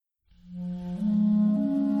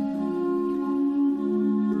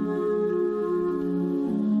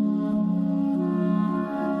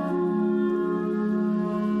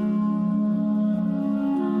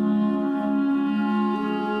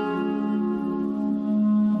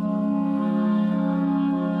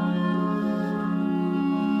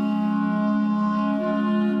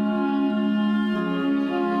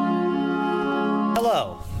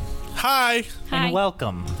Hi. And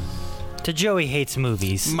welcome to Joey Hates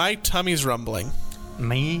Movies. My tummy's rumbling.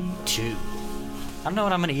 Me too. I don't know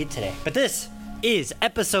what I'm going to eat today. But this is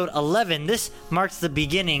episode 11. This marks the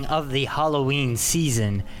beginning of the Halloween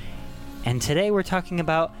season. And today we're talking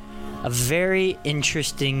about a very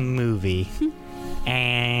interesting movie.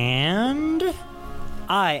 And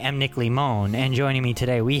I am Nick Limon. And joining me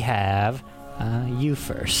today we have you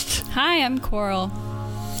first. Hi, I'm Coral.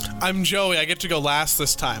 I'm Joey. I get to go last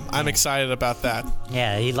this time. I'm excited about that.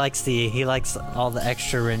 Yeah, he likes all the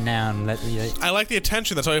extra renown. I like the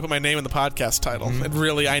attention. That's why I put my name in the podcast title.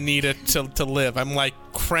 Mm-hmm. I need it to live. I'm like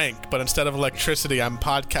Crank, but instead of electricity, I'm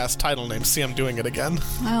podcast title name. See, I'm doing it again.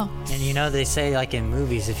 Wow. And you know, they say like in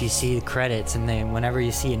movies, if you see the credits and whenever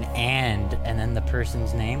you see an and then the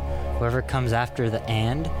person's name, whoever comes after the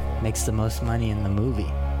and makes the most money in the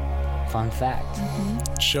movie. Fun fact.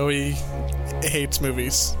 Joey hates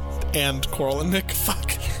movies. And Coral and Nick.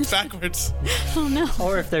 Fuck. Backwards. Oh, no.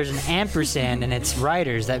 Or if there's an ampersand and it's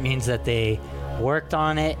writers, that means that they worked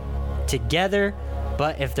on it together.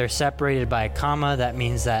 But if they're separated by a comma, that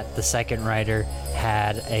means that the second writer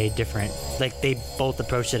had a different, like they both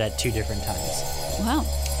approached it at two different times. Wow.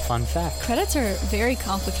 Fun fact. Credits are very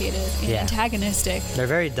complicated and antagonistic. They're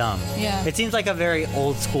very dumb. Yeah. It seems like a very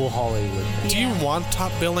old school Hollywood thing. Do you want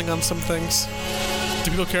top billing on some things?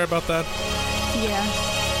 Do people care about that? Yeah.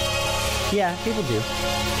 Yeah, people do.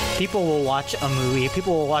 People will watch a movie.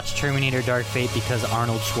 People will watch Terminator Dark Fate because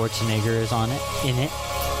Arnold Schwarzenegger is in it.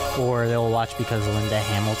 Or they'll watch because Linda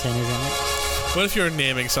Hamilton is in it. What if you're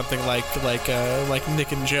naming something like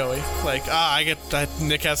Nick and Joey? Like,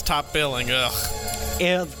 Nick has top billing. Ugh.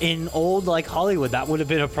 In old like Hollywood, that would have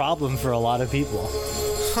been a problem for a lot of people.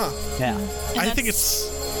 Huh. Yeah. I think it's...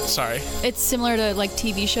 Sorry. It's similar to like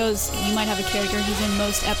TV shows. You might have a character who's in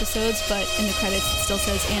most episodes, but in the credits it still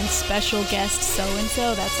says, and special guest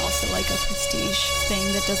so-and-so. That's also like a prestige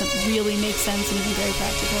thing that doesn't really make sense and isn't very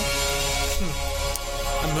practical.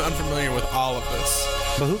 I'm unfamiliar with all of this.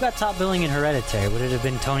 But who got top billing in Hereditary? Would it have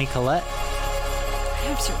been Toni Collette? I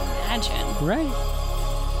have to imagine. Right.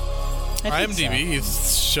 IMDb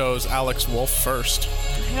shows Alex Wolff first.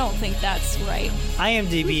 I don't think that's right.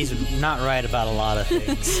 IMDb's not right about a lot of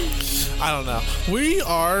things. I don't know. We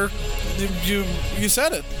are... You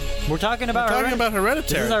said it. We're talking about Hereditary.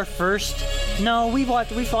 This is our first... No, we've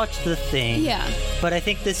watched The Thing. Yeah. But I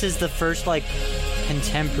think this is the first, like,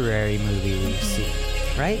 contemporary movie we've seen.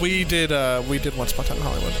 Right? We did Once Upon a Time in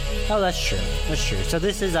Hollywood. Oh, that's true. That's true. So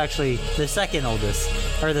this is actually the second oldest,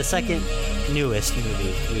 or the second newest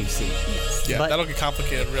movie we've seen. Yeah, but, that'll get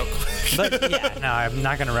complicated real quick. But yeah, no, I'm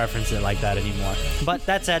not going to reference it like that anymore. But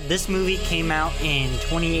that said, this movie came out in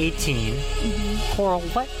 2018. Coral,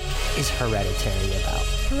 what is Hereditary about?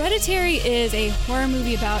 Hereditary is a horror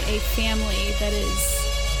movie about a family that is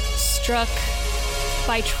struck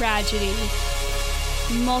by tragedy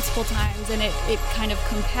multiple times, and it kind of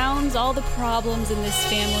compounds all the problems in this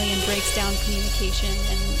family and breaks down communication,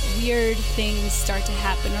 and weird things start to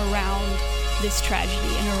happen around this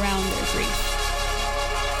tragedy and around their grief.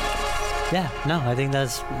 Yeah, no, I think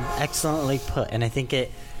that's excellently put, and I think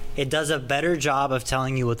it does a better job of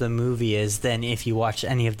telling you what the movie is than if you watched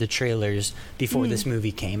any of the trailers before this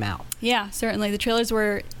movie came out. Yeah, certainly. The trailers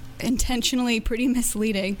were intentionally pretty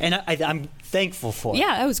misleading. And I'm thankful for it.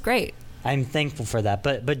 Yeah, that was great. I'm thankful for that.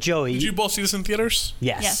 But Joey... Did you both see this in theaters?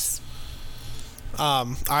 Yes.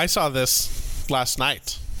 I saw this last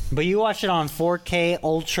night. But you watched it on 4K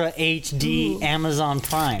Ultra HD. Ooh. Amazon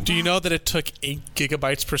Prime. Do you know that it took 8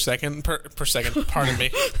 gigabytes per second, pardon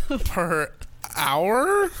me, per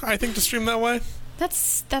hour, I think, to stream that way? That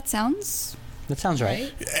sounds... That sounds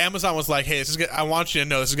right. Amazon was like, hey, I want you to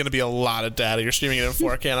know this is going to be a lot of data. You're streaming it in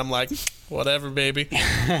 4K. And I'm like, whatever, baby.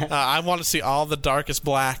 I want to see all the darkest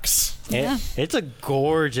blacks. Yeah. It's a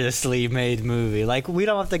gorgeously made movie. Like, we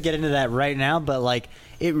don't have to get into that right now, but, like,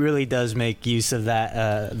 it really does make use of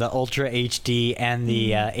that, the Ultra HD and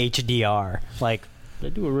the HDR. Like,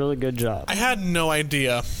 they do a really good job. I had no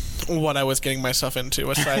idea what I was getting myself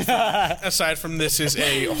into, aside from this is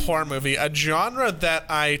a horror movie, a genre that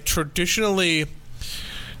I traditionally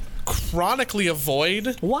chronically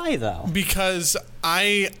avoid. Why though? Because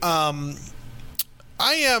I am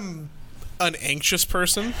an anxious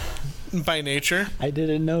person by nature. I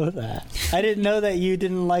didn't know that. I didn't know that you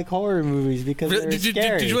didn't like horror movies because they're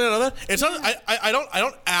scary. Did you really know that? It's not. I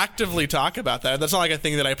don't actively talk about that. That's not like a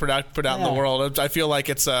thing that I put out in the world. I feel like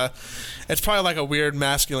it's probably like a weird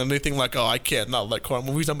masculinity thing. Like, oh, I can't not like horror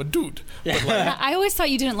movies. I'm a dude. Yeah. But like, I always thought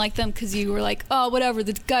you didn't like them because you were like, oh, whatever.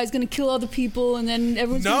 The guy's gonna kill all the people, and then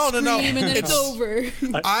everyone's gonna scream, and then it's over.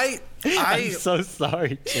 I'm so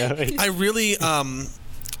sorry, Joey. I really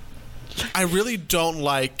I really don't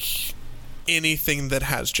like anything that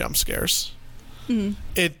has jump scares.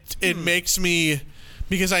 It makes me,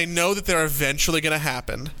 because I know that they're eventually going to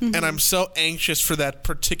happen, and I'm so anxious for that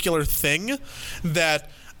particular thing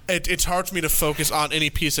that it's hard for me to focus on any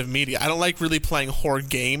piece of media. I don't like really playing horror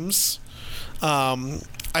games.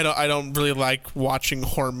 I don't really like watching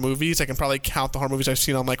horror movies. I can probably count the horror movies I've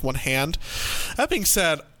seen on like one hand. That being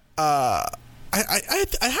said, I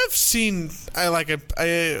have seen I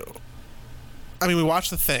mean, we watched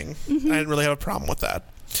The Thing. I didn't really have a problem with that.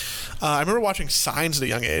 I remember watching Signs at a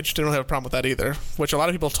young age. Didn't really have a problem with that either, which a lot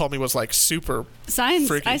of people told me was like super Signs.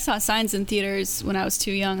 freaky. I saw Signs in theaters when I was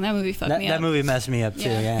too young. That movie fucked me up. That movie messed me up too.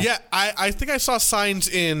 Yeah. Yeah. Yeah, I think I saw Signs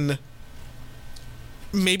in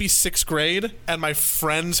maybe 6th grade at my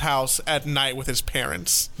friend's house at night with his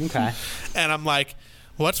parents. Okay. And I'm like,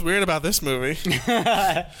 what's weird about this movie?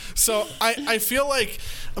 So I feel like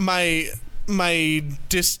my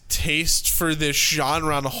distaste for this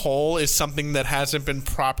genre on a whole is something that hasn't been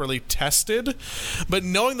properly tested. But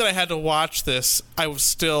knowing that I had to watch this, I was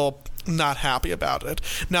still not happy about it.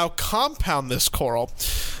 Now, compound this, Coral,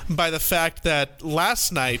 by the fact that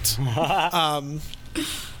last night,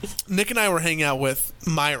 Nick and I were hanging out with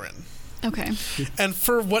Myron. Okay. And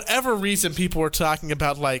for whatever reason, people were talking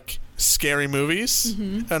about, like, scary movies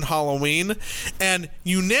and Halloween. And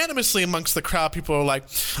unanimously amongst the crowd, people were like,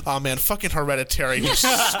 oh, man, fucking Hereditary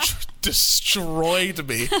destroyed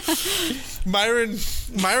me.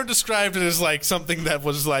 Myron described it as, like, something that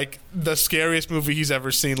was, like, the scariest movie he's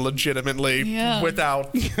ever seen legitimately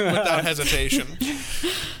without hesitation.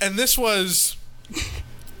 And this was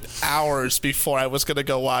hours before I was going to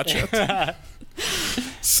go watch it.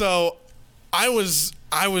 So I was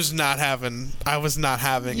not having a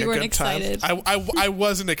good time. Excited. I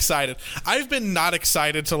wasn't excited. I've been not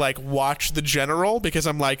excited to like watch The General because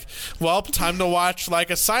I'm like, well, time to watch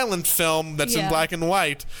like a silent film that's in black and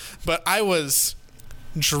white. But I was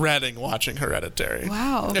dreading watching Hereditary.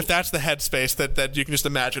 Wow. If that's the headspace that you can just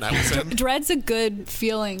imagine I was in. Dread's a good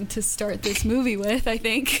feeling to start this movie with, I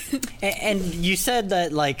think. And you said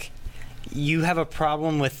that like you have a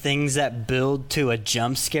problem with things that build to a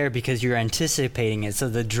jump scare because you're anticipating it, so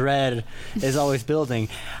the dread is always building.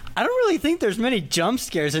 I don't really think there's many jump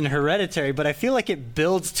scares in Hereditary, but I feel like it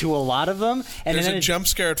builds to a lot of them. And There's then a jump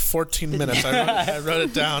scare at 14 minutes. I wrote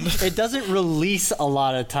it down. It doesn't release a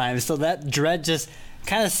lot of times, so that dread just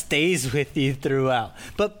kind of stays with you throughout.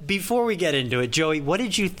 But before we get into it, Joey, what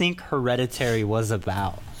did you think Hereditary was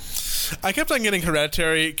about? I kept on getting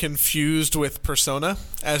Hereditary confused with Persona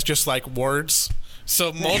as just like words.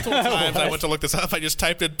 So multiple times I went to look this up. I just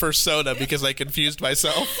typed in Persona because I confused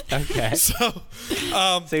myself. Okay. So you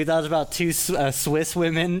thought it was about two Swiss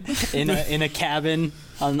women in a cabin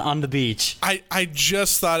on the beach. I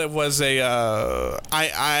just thought it was I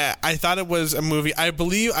thought it was a movie. I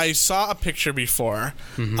believe I saw a picture before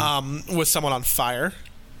with someone on fire.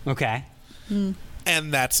 Okay.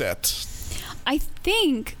 And that's it. I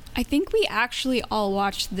think we actually all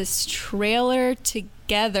watched this trailer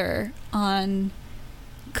together on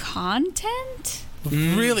Content.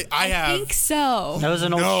 Really? I have. think so. That was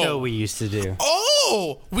an old No. show we used to do.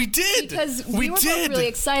 Oh, we did. Because we were both really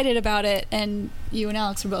excited about it, and you and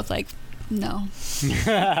Alex were both like, no.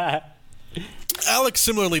 Alex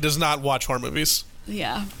similarly does not watch horror movies.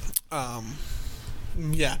 Yeah.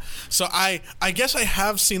 Yeah. So I guess I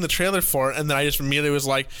have seen the trailer for it, and then I just immediately was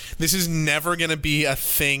like, this is never gonna be a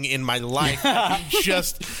thing in my life. I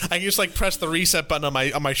can just like press the reset button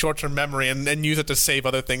on my short term memory and use it to save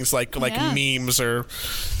other things like memes or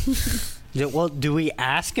Well, do we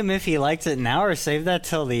ask him if he likes it now or save that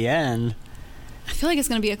till the end? I feel like it's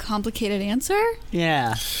going to be a complicated answer.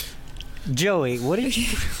 Yeah. Joey, what did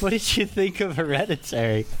you think of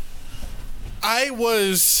Hereditary? I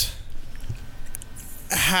was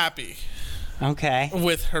happy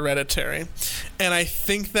with Hereditary, and I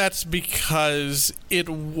think that's because it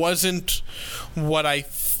wasn't what I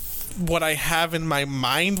have in my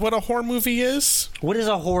mind what a horror movie is. What is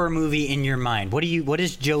a horror movie in your mind? What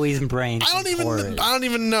is Joey's brain? I don't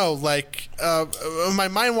even know. Like my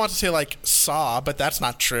mind wants to say like Saw, but that's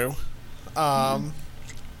not true.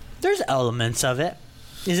 There's elements of it.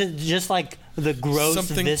 Is it just like the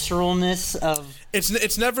gross visceralness of?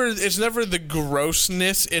 It's never the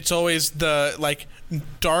grossness. It's always the like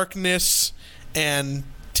darkness and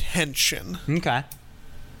tension. Okay.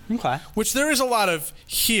 Which there is a lot of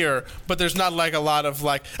here, but there's not like a lot of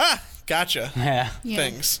like gotcha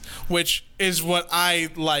things, which is what I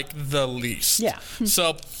like the least. Yeah.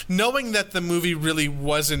 So knowing that the movie really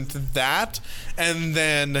wasn't that, and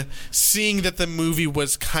then seeing that the movie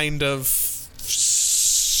was kind of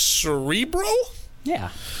cerebral. Yeah.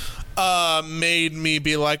 made me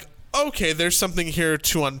be like, okay, there's something here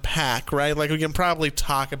to unpack, right? Like, we can probably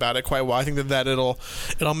talk about it quite well. I think that it'll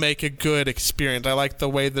make a good experience. I like the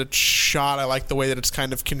way that it's shot. I like the way that it's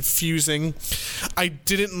kind of confusing. I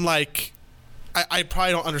didn't like... I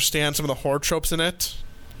probably don't understand some of the horror tropes in it.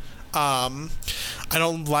 I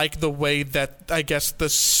don't like the way that, I guess, the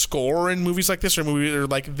score in movies like this or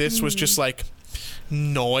like this was just like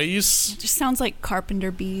noise. It just sounds like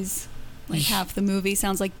carpenter bees. Like half the movie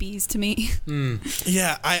sounds like bees to me.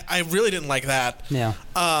 Yeah, I really didn't like that. Yeah.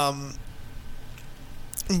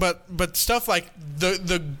 But stuff like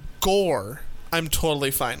the gore, I'm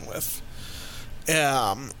totally fine with.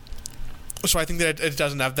 So I think that it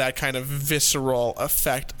doesn't have that kind of visceral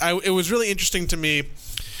effect. It was really interesting to me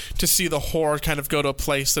to see the horror kind of go to a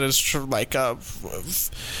place that is like a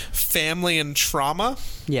family and trauma.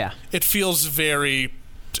 Yeah. It feels very...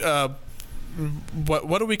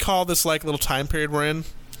 what do we call this like little time period we're in?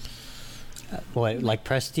 What, like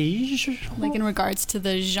prestige? Like in regards to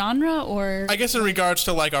the genre, or I guess in regards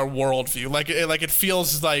to like our worldview, it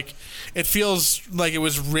feels like it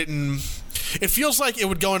was written. It feels like it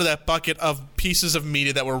would go into that bucket of pieces of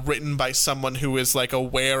media that were written by someone who is like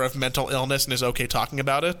aware of mental illness and is okay talking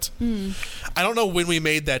about it. I don't know when we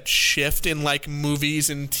made that shift in like movies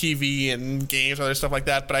and TV and games and other stuff like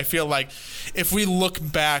that, but I feel like if we look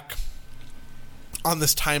back on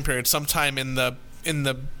this time period, sometime in the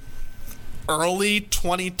early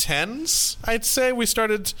 2010s, I'd say we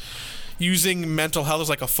started using mental health as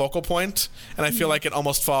like a focal point, and I feel like it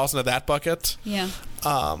almost falls into that bucket. Yeah.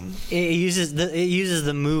 It uses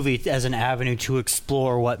the movie as an avenue to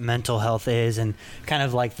explore what mental health is and kind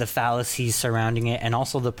of like the fallacies surrounding it and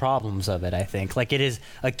also the problems of it, I think. Like, it is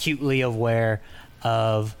acutely aware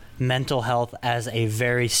of mental health as a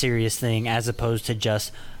very serious thing as opposed to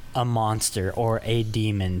just a monster or a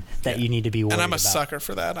demon that you need to be worried about. And I'm a sucker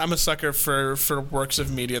for that. I'm a sucker for works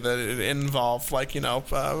of media that involve, like,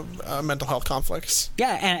 mental health conflicts.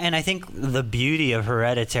 Yeah, and I think the beauty of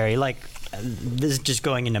Hereditary, like, this is just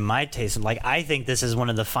going into my taste, like, I think this is one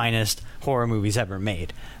of the finest horror movies ever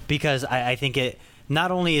made. Because I think it,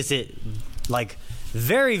 not only is it, like,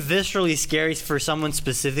 very viscerally scary for someone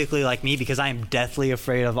specifically like me, because I am deathly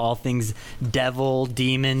afraid of all things devil,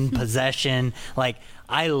 demon, possession. Like,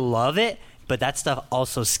 I love it, but that stuff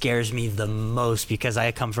also scares me the most because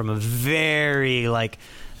I come from a very, like,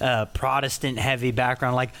 Protestant heavy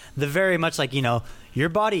background. Like, the very much like, your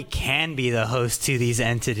body can be the host to these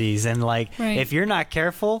entities, and like, if you're not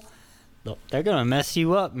careful, they're gonna mess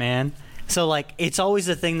you up, man. So like, it's always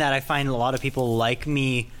a thing that I find a lot of people like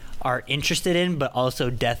me are interested in, but also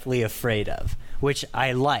deathly afraid of, which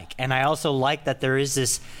I like. And I also like that there is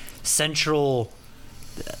this central,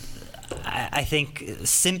 I think,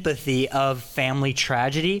 sympathy of family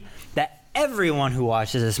tragedy that everyone who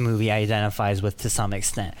watches this movie identifies with to some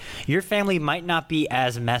extent. Your family might not be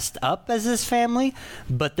as messed up as this family,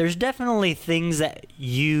 but there's definitely things that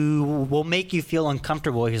will make you feel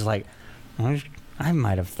uncomfortable. He's like, I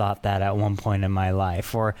might have thought that at one point in my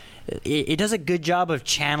life. Or it does a good job of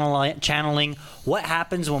channeling what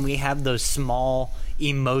happens when we have those small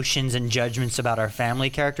emotions and judgments about our family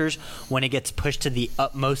characters when it gets pushed to the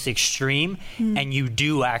utmost extreme and you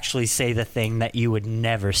do actually say the thing that you would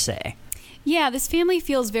never say. Yeah, this family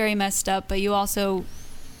feels very messed up, but you also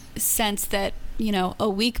sense that, a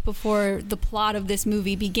week before the plot of this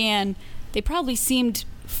movie began, they probably seemed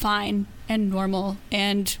fine and normal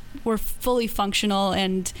and were fully functional,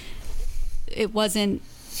 and they were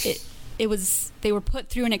put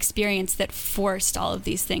through an experience that forced all of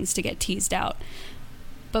these things to get teased out.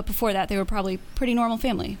 But before that, they were probably pretty normal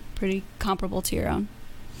family, pretty comparable to your own.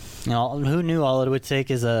 Who knew all it would take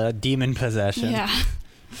is a demon possession? Yeah.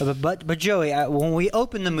 But Joey, when we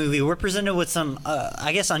open the movie, we're presented with some,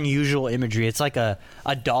 I guess, unusual imagery. It's like a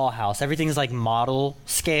dollhouse. Everything's like model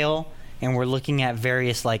scale, and we're looking at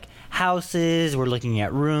various like houses. We're looking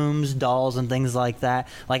at rooms, dolls, and things like that.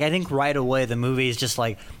 Like, I think right away the movie is just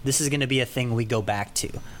like, this is going to be a thing we go back to.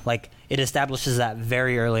 Like, it establishes that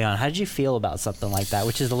very early on. How did you feel about something like that,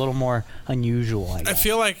 which is a little more unusual, I guess? I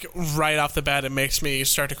feel like right off the bat it makes me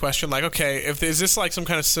start to question, like, okay, is this like some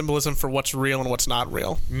kind of symbolism for what's real and what's not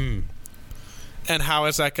real? And how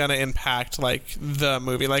is that going to impact, like, the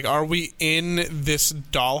movie? Like, are we in this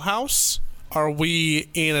dollhouse? Are we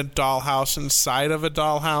in a dollhouse inside of a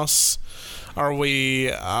dollhouse? Are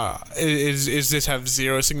we? Is this have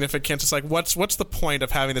zero significance? It's like, what's the point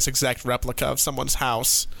of having this exact replica of someone's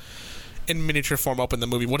house in miniature form open the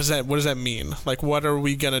movie? What does that mean? Like, what are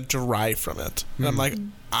we gonna derive from it? And I'm like,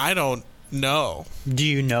 I don't know. Do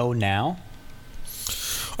you know now?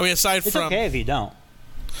 I mean, It's okay if you don't.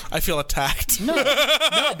 I feel attacked.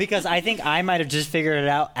 No, because I think I might have just figured it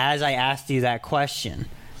out as I asked you that question.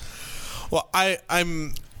 Well,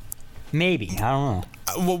 I'm maybe, I don't know.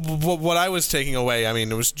 what I was taking away. I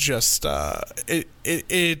mean, it was just I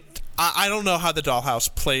don't know how the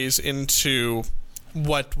dollhouse plays into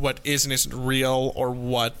what is and isn't real, or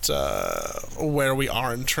what where we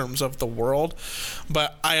are in terms of the world,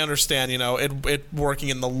 but I understand, it working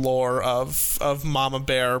in the lore of Mama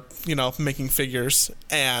Bear, making figures,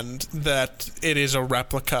 and that it is a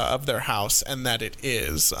replica of their house, and that it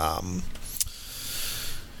is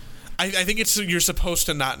I think you're supposed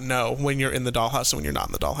to not know when you're in the dollhouse and when you're not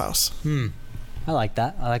in the dollhouse. I like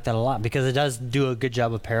that. I like that a lot, because it does do a good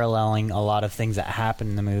job of paralleling a lot of things that happen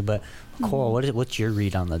in the movie. But Coral, what's your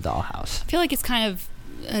read on the dollhouse? I feel like it's kind of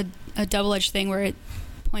a double-edged thing where it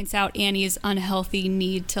points out Annie's unhealthy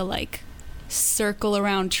need to like circle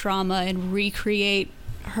around trauma and recreate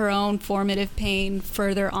her own formative pain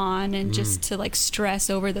further on, and just to like stress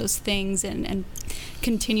over those things and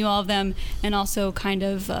continue all of them, and also kind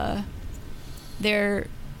of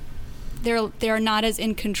they are not as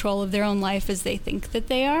in control of their own life as they think that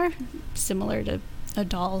they are, similar to a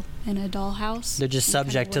doll in a dollhouse. They're just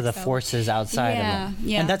subject to the forces outside of them.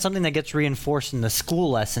 Yeah. And that's something that gets reinforced in the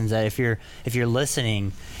school lessons, that if you're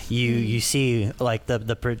listening, you see like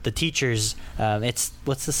the teachers, it's,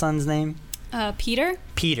 what's the son's name? Peter.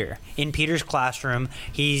 In Peter's classroom,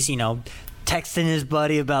 he's, texting his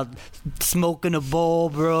buddy about smoking a bowl,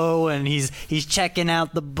 bro, and he's checking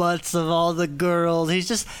out the butts of all the girls.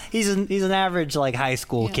 He's an average like high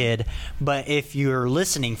school kid. But if you're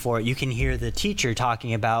listening for it, you can hear the teacher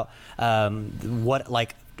talking about what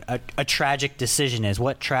like a tragic decision is,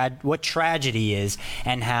 what tragedy is,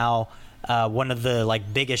 and how one of the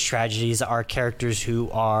like biggest tragedies are characters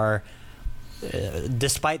who are,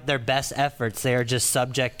 despite their best efforts, they are just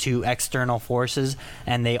subject to external forces,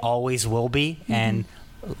 and they always will be, and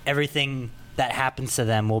everything that happens to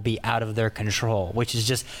them will be out of their control, which is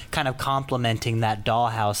just kind of complementing that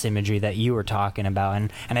dollhouse imagery that you were talking about,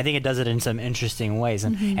 and I think it does it in some interesting ways,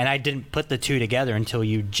 and I didn't put the two together until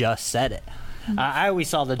you just said it. I always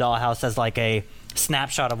saw the dollhouse as like a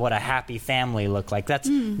snapshot of what a happy family looked like. That's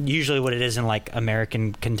usually what it is in like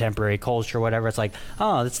American contemporary culture or whatever. It's like,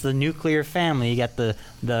 oh, it's the nuclear family. You got the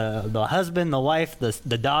husband, the wife,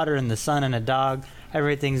 the daughter, and the son, and a dog.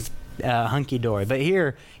 Everything's hunky-dory. But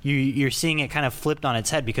here you're seeing it kind of flipped on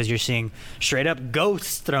its head, because you're seeing straight up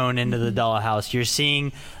ghosts thrown into the dollhouse. You're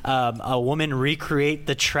seeing a woman recreate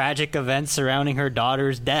the tragic events surrounding her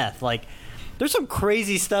daughter's death. Like, there's some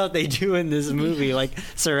crazy stuff they do in this movie, like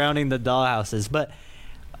surrounding the dollhouses. But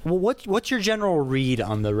what's your general read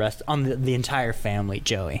on the entire family,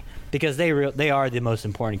 Joey? Because they are the most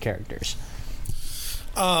important characters.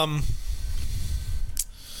 I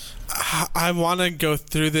want to go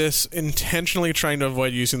through this intentionally trying to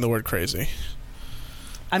avoid using the word crazy.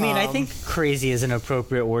 I mean, I think crazy is an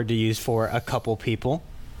appropriate word to use for a couple people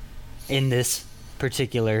in this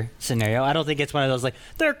particular scenario. I don't think it's one of those like,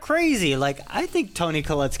 they're crazy. Like, I think Toni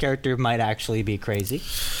Collette's character might actually be crazy.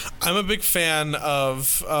 I'm a big fan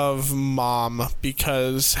of Mom,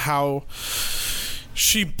 because how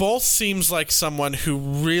she both seems like someone who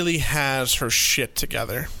really has her shit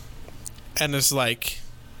together, and is like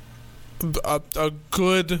a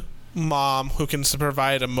good mom who can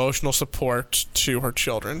provide emotional support to her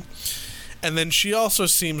children. And then she also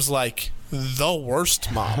seems like the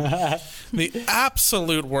worst mom. The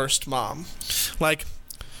absolute worst mom. Like,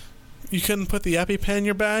 you couldn't put the EpiPen in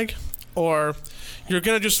your bag? Or you're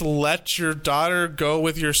going to just let your daughter go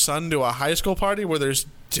with your son to a high school party where there's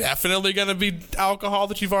definitely going to be alcohol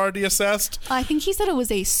that you've already assessed? I think he said it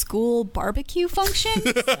was a school barbecue function.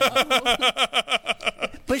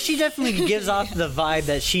 But she definitely gives off the vibe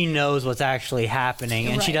that she knows what's actually happening,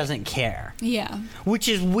 and she doesn't care. Yeah. Which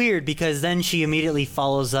is weird, because then she immediately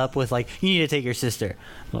follows up with, like, you need to take your sister.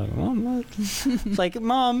 I'm like, Mom, it's like,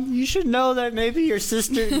 Mom, you should know that maybe your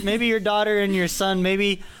sister, maybe your daughter and your son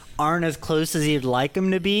maybe aren't as close as you'd like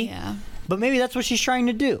them to be. Yeah. But maybe that's what she's trying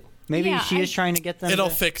to do. Maybe she is trying to get them.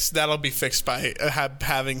 That'll be fixed by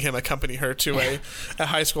having him accompany her to a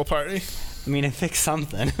high school party. I mean, it fixed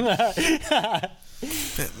something.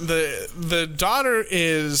 The daughter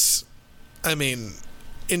is, I mean,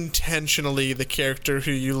 intentionally the character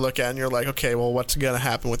who you look at and you're like, okay, well, what's going to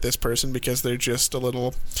happen with this person, because they're just a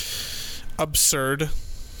little absurd.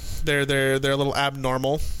 They're a little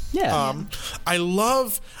abnormal. Yeah. I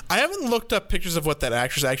haven't looked up pictures of what that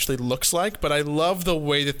actress actually looks like, but I love the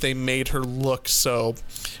way that they made her look so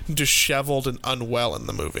disheveled and unwell in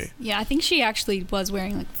the movie. Yeah, I think she actually was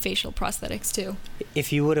wearing like facial prosthetics too.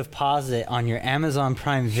 If you would have paused it on your Amazon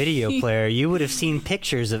Prime Video player, you would have seen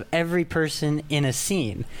pictures of every person in a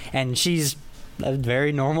scene, and she's a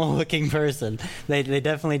very normal looking person. They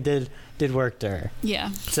definitely did work to her.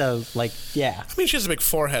 Yeah. So, like, yeah. I mean, she has a big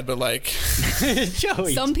forehead, but like,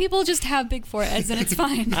 Joey. Some people just have big foreheads and it's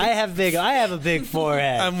fine. I have a big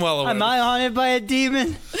forehead. I'm well aware. Am I haunted by a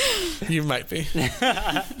demon? You might be.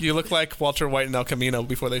 You look like Walter White and El Camino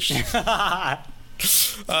before they shoot.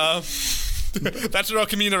 That's our El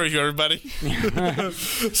Camino review, everybody.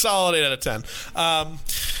 Solid 8 out of 10.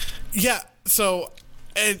 Yeah, so...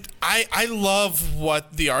 And I love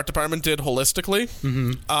what the art department did holistically,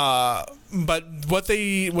 but what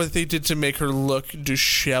they did to make her look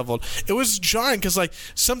disheveled, it was jarring because like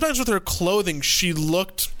sometimes with her clothing she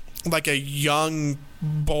looked like a young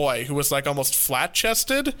boy who was like almost flat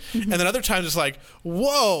chested, and then other times it's like,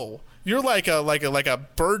 whoa, you're like a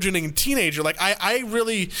burgeoning teenager. Like I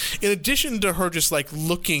really, in addition to her just like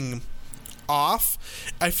looking off,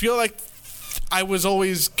 I feel like I was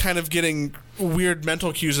always kind of getting weird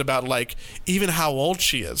mental cues about like even how old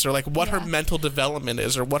she is, or like what her mental development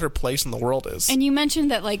is, or what her place in the world is. And you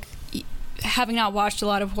mentioned that like having not watched a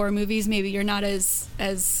lot of horror movies, maybe you're not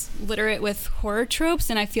as literate with horror tropes,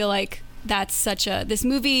 and I feel like that's this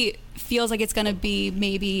movie feels like it's going to be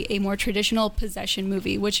maybe a more traditional possession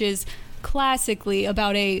movie, which is classically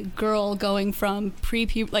about a girl going from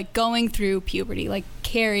going through puberty, like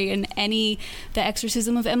Carrie and The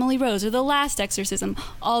Exorcism of Emily Rose or The Last Exorcism.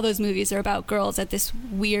 All those movies are about girls at this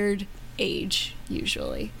weird age,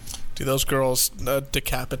 usually. Do those girls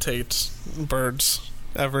decapitate birds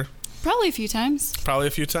ever? Probably a few times. Probably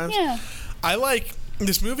a few times? Yeah.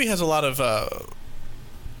 This movie has a lot of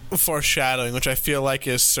foreshadowing, which I feel like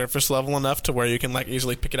is surface level enough to where you can like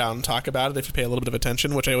easily pick it out and talk about it if you pay a little bit of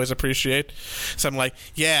attention, which I always appreciate. So I'm like,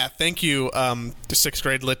 yeah, thank you, the 6th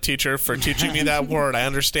grade lit teacher, for teaching me that word. I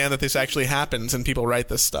understand that this actually happens and people write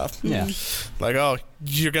this stuff. Yeah. Like, oh,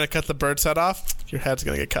 you're gonna cut the bird's head off? Your head's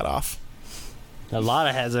gonna get cut off. A lot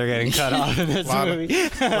of heads are getting cut off in this movie.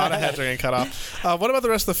 A lot of heads are getting cut off. What about the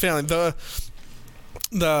rest of the family?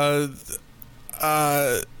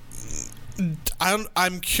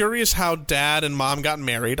 I'm curious how Dad and Mom got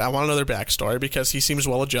married. I want to know their backstory because he seems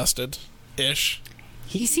well-adjusted-ish.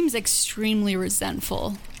 He seems extremely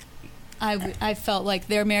resentful. I felt like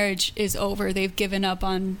their marriage is over. They've given up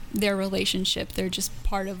on their relationship. They're just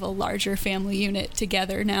part of a larger family unit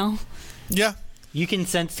together now. Yeah. You can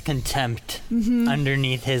sense contempt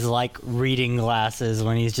underneath his like reading glasses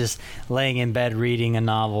when he's just laying in bed reading a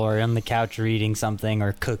novel or on the couch reading something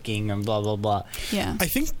or cooking and blah blah blah. Yeah. I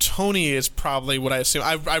think Tony is probably what I assume.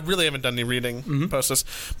 I really haven't done any reading post this,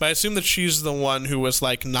 but I assume that she's the one who was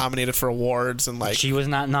like nominated for awards and like She was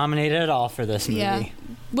not nominated at all for this movie. Yeah.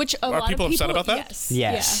 Which a lot of people upset about that?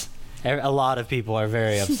 Yes. A lot of people are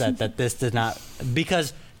very upset that this did not,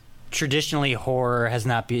 because traditionally horror has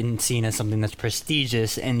not been seen as something that's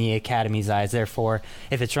prestigious in the Academy's eyes. Therefore,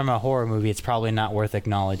 if it's from a horror movie, it's probably not worth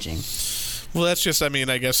acknowledging. Well, that's just, I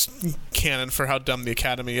guess, canon for how dumb the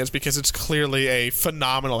Academy is, because it's clearly a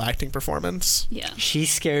phenomenal acting performance. Yeah. She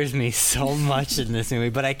scares me so much in this movie,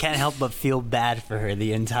 but I can't help but feel bad for her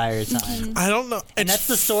the entire time. I don't know. And that's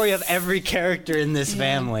the story of every character in this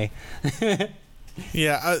family.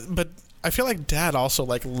 Yeah, but I feel like Dad also,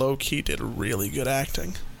 like, low-key did really good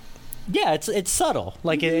acting. Yeah, it's subtle.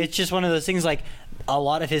 Like, it's just one of those things, like, a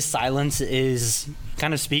lot of his silence is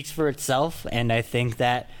kind of speaks for itself, and I think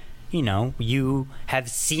that, you know, you have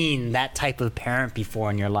seen that type of parent before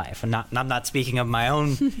in your life. And I'm not speaking of my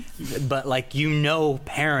own, but, like, you know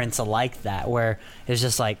parents like that, where it's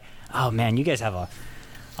just like, oh, man, you guys have a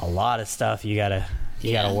lot of stuff you gotta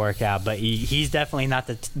work out. But he's definitely not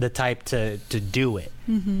the type to do it.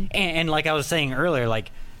 And like I was saying earlier,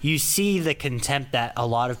 like, you see the contempt that a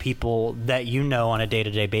lot of people that you know on a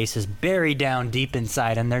day-to-day basis bury down deep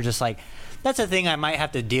inside, and they're just like, that's a thing I might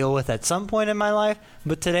have to deal with at some point in my life,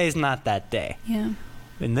 but today's not that day. Yeah.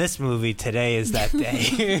 In this movie, today is that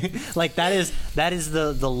day. Like, that is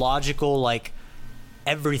the logical, like,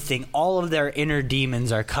 everything, all of their inner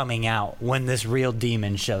demons are coming out when this real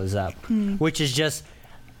demon shows up, which is just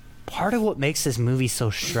part of what makes this movie so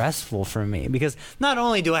stressful for me, because not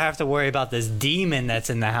only do I have to worry about this demon that's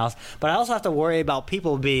in the house, but I also have to worry about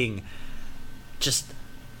people being just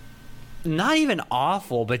not even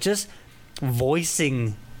awful, but just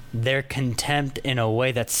voicing their contempt in a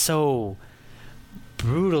way that's so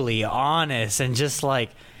brutally honest and just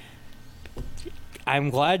like, I'm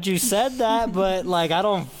glad you said that, but like I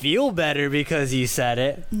don't feel better because you said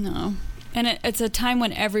it. No. And it's a time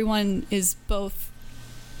when everyone is both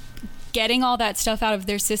getting all that stuff out of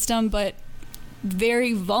their system, but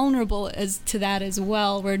very vulnerable as to that as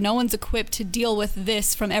well, where no one's equipped to deal with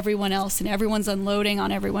this from everyone else, and everyone's unloading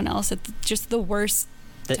on everyone else. It's just the worst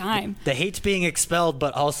time. The hate's being expelled,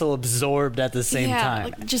 but also absorbed at the same time.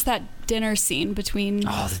 Like just that dinner scene between.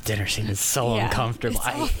 Oh, the dinner scene is so uncomfortable.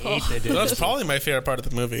 I hate the dinner. That's probably my favorite part of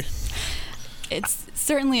the movie. It's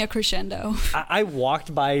certainly a crescendo. I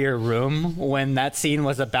walked by your room when that scene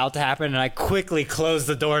was about to happen, and I quickly closed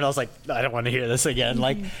the door, and I was like, I don't want to hear this again.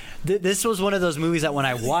 Like, this was one of those movies that when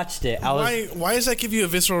I watched it, Why does that give you a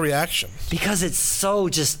visceral reaction? Because it's so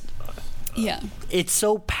just... Yeah. It's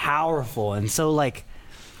so powerful, and so, like...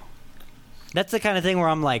 That's the kind of thing where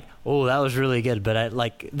I'm like, oh, that was really good. But I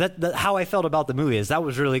like that how I felt about the movie is that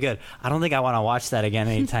was really good. I don't think I want to watch that again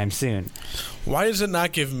anytime soon. Why does it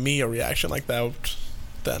not give me a reaction like that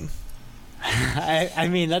then? I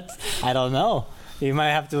mean, I don't know. You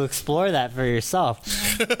might have to explore that for yourself.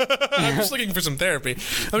 I'm just looking for some therapy.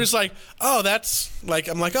 I'm just like, oh, that's like,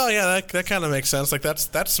 I'm like, oh yeah, that kind of makes sense. Like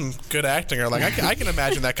that's some good acting. Or like I can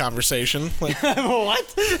imagine that conversation. Like,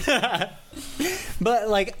 what? But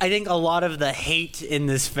like, I think a lot of the hate in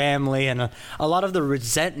this family and a lot of the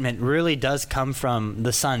resentment really does come from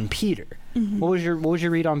the son Peter. Mm-hmm. What was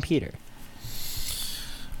your read on Peter?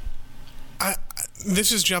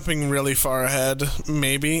 This is jumping really far ahead,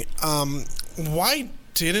 maybe. Why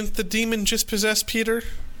didn't the demon just possess Peter?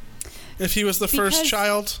 If he was the first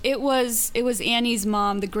child? It was Annie's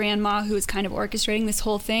mom, the grandma, who was kind of orchestrating this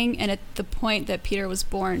whole thing, and at the point that Peter was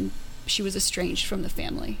born, she was estranged from the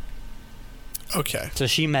family. Okay. So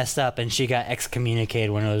she messed up and she got excommunicated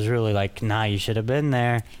when it was really like, nah, you should have been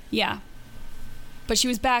there. Yeah. But she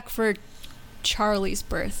was back for Charlie's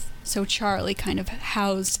birth, so Charlie kind of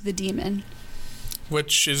housed the demon.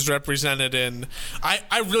 Which is represented in... I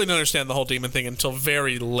really don't understand the whole demon thing until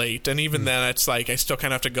very late. And even then, it's like, I still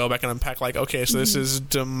kind of have to go back and unpack, like, okay, so this is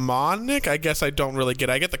demonic? I guess I don't really get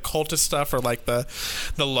it. I get the cultist stuff, or like the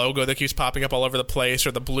logo that keeps popping up all over the place,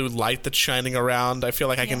 or the blue light that's shining around. I feel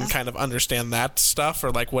like I can kind of understand that stuff,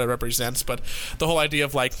 or like what it represents. But the whole idea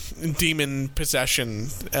of like demon possession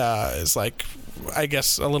is like, I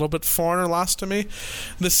guess, a little bit foreign or lost to me.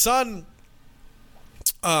 The son...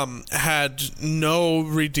 had no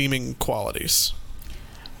redeeming qualities.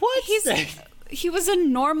 What? He was a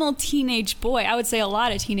normal teenage boy. I would say a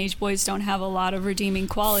lot of teenage boys don't have a lot of redeeming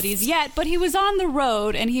qualities yet, but he was on the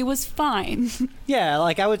road and he was fine. Yeah,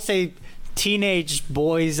 like I would say teenage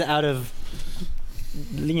boys out of,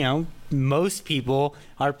 most people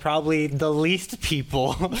are probably the least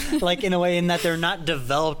people, like in a way in that they're not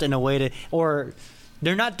developed in a way to, or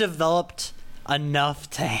they're not developed enough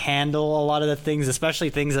to handle a lot of the things,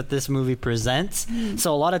 especially things that this movie presents.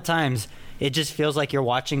 So a lot of times it just feels like you're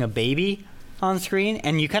watching a baby on screen,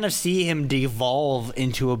 and you kind of see him devolve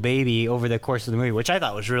into a baby over the course of the movie, which I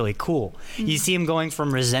thought was really cool. You see him going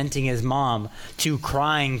from resenting his mom to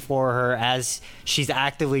crying for her as she's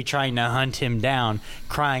actively trying to hunt him down,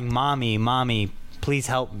 crying, "Mommy, please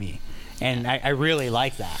help me." And I really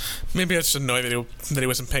like that. Maybe I was just annoyed that he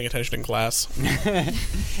wasn't paying attention in class.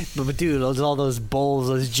 But dude, all those bowls,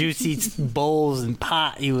 those juicy bowls and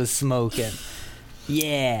pot he was smoking.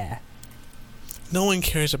 Yeah. No one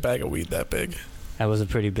carries a bag of weed that big. That was a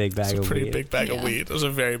pretty big bag of weed. It's a pretty big bag of weed. It was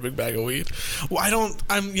a very big bag of weed. Well,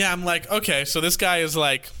 I'm like, okay, so this guy is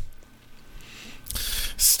like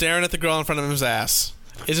staring at the girl in front of his ass.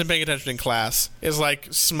 Isn't paying attention in class, is like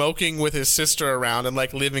smoking with his sister around and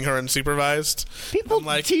like leaving her unsupervised.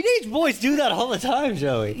 Teenage boys do that all the time,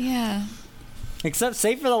 Joey. Yeah. Except,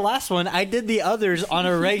 say for the last one, I did the others on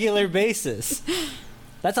a regular basis.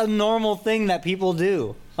 That's a normal thing that people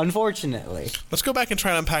do, unfortunately. Let's go back and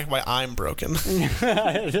try to unpack why I'm broken.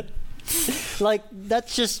 Like,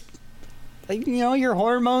 that's just... your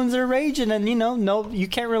hormones are raging, and you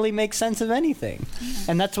can't really make sense of anything.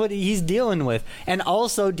 And that's what he's dealing with. And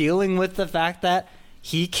also dealing with the fact that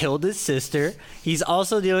he killed his sister. He's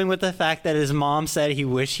also dealing with the fact that his mom said he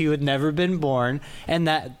wished he had never been born, and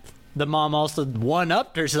that the mom also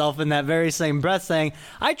one-upped herself in that very same breath, saying,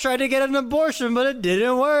 I tried to get an abortion, but it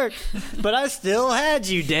didn't work. But I still had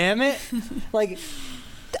you, damn it. Like,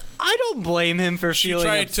 I don't blame him for feeling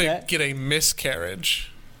upset. She tried to get a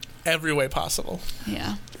miscarriage every way possible.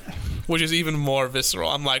 Yeah. Which is even more visceral.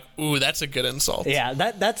 I'm like, ooh, that's a good insult. Yeah,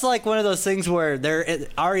 that's like one of those things where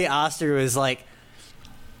Ari Aster was like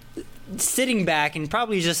sitting back and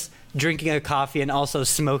probably just drinking a coffee and also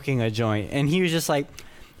smoking a joint. And he was just like,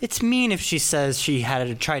 it's mean if she says she had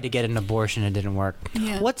to try to get an abortion and it didn't work.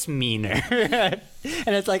 Yeah. What's meaner? And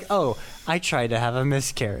it's like, oh, I tried to have a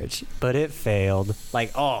miscarriage, but it failed.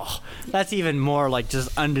 Like, oh, that's even more like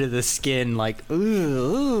just under the skin. Like,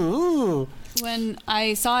 ooh. When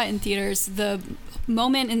I saw it in theaters, the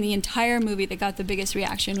moment in the entire movie that got the biggest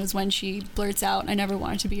reaction was when she blurts out, "I never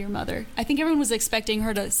wanted to be your mother." I think everyone was expecting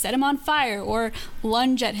her to set him on fire or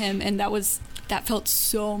lunge at him, and that felt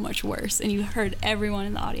so much worse. And you heard everyone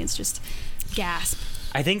in the audience just gasp.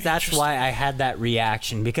 I think that's why I had that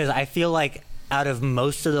reaction, because I feel like out of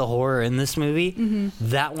most of the horror in this movie,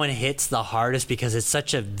 that one hits the hardest because it's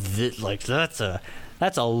such a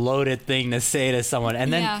that's a loaded thing to say to someone.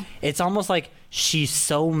 And then it's almost like she's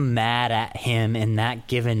so mad at him in that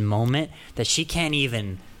given moment that she can't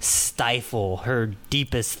even stifle her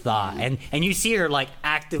deepest thought. And you see her like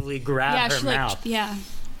actively grab her mouth.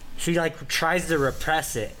 She like tries to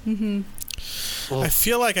repress it. I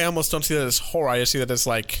feel like I almost don't see that as horror. I just see that as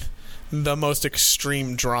like the most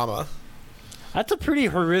extreme drama. That's a pretty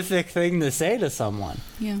horrific thing to say to someone.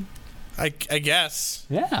 Yeah. I guess.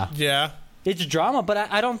 Yeah. Yeah. It's drama, but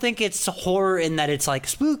I don't think it's horror in that it's like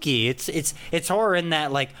spooky. It's horror in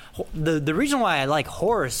that like the reason why I like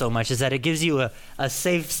horror so much is that it gives you a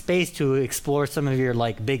safe space to explore some of your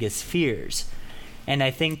like biggest fears. And I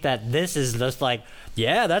think that this is just like,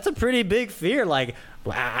 yeah, that's a pretty big fear. Like,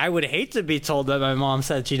 I would hate to be told that my mom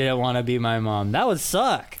said she didn't want to be my mom. That would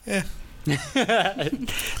suck. Yeah.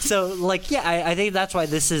 So like, yeah, I think that's why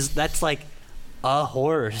that's like a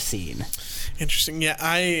horror scene. Interesting. Yeah,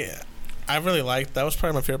 I really liked that. Was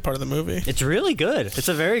probably my favorite part of the movie. It's really good. It's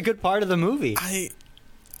a very good part of the movie.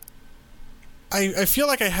 I feel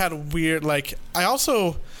like I had weird, like, I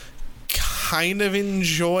also kind of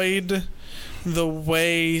enjoyed the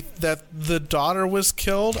way that the daughter was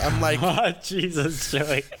killed. I'm like, oh, Jesus,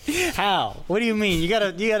 Joey. How? What do you mean? You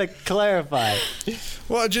gotta clarify.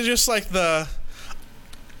 Well, just like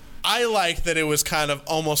I like that it was kind of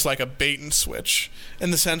almost like a bait and switch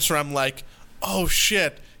in the sense where I'm like, oh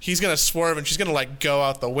shit, he's gonna swerve and she's gonna like go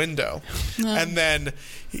out the window, and then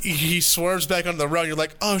he swerves back onto the road. And you're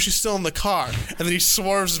like, oh, she's still in the car, and then he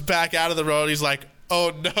swerves back out of the road. He's like,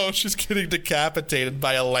 oh no, she's getting decapitated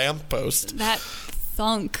by a lamppost. That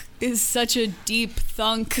thunk is such a deep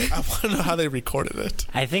thunk. I want to know how they recorded it.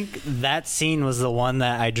 I think that scene was the one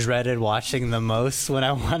that I dreaded watching the most when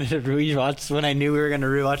I wanted to rewatch, when I knew we were going to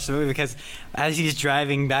rewatch the movie, because as he's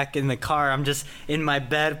driving back in the car, I'm just in my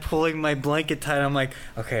bed pulling my blanket tight. I'm like,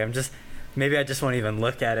 okay, maybe I just won't even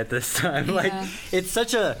look at it this time. Yeah. Like,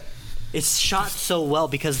 it's shot so well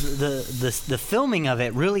because the filming of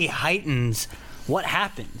it really heightens what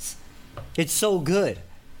happens. It's so good.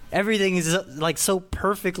 Everything is like so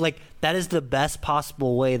perfect. Like, that is the best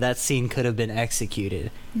possible way that scene could have been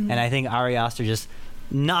executed. And I think Ari Aster just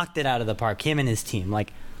knocked it out of the park, him and his team.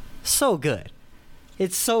 Like, so good.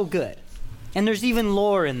 It's so good. And there's even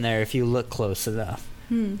lore in there if you look close enough.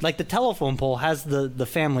 Like, the telephone pole has the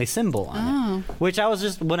family symbol on it, which I was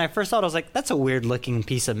just, when I first saw it, I was like, that's a weird looking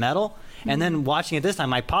piece of metal. And then watching it this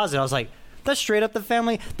time, I paused it. I was like, that's straight up the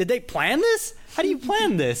family. Did they plan this? How do you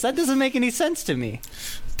plan this? That doesn't make any sense to me.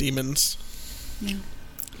 Demons. Yeah.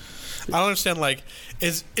 I don't understand, like,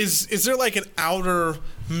 is there like an outer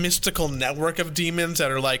mystical network of demons that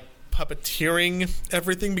are like puppeteering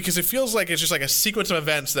everything? Because it feels like it's just like a sequence of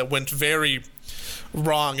events that went very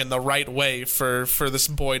wrong in the right way for this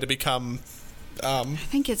boy to become I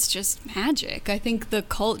think it's just magic. I think the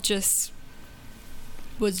cult just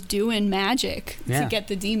was doing magic to get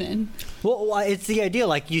the demon. Well, it's the idea,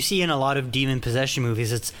 like you see in a lot of demon possession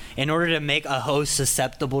movies, it's in order to make a host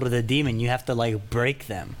susceptible to the demon, you have to like break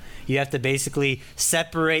them. You have to basically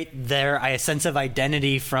separate their sense of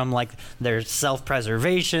identity from like their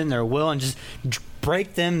self-preservation, their will, and just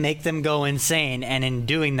break them, make them go insane, and in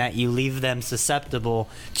doing that you leave them susceptible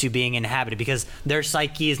to being inhabited because their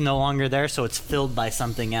psyche is no longer there, so it's filled by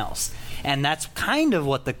something else. And that's kind of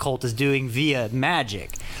what the cult is doing via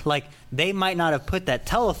magic. Like, they might not have put that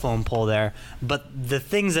telephone pole there, but the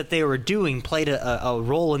things that they were doing played a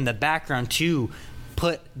role in the background to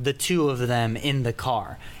put the two of them in the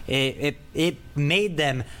car. It made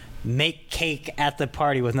them make cake at the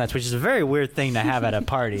party with nuts, which is a very weird thing to have at a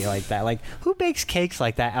party like that. Like, who bakes cakes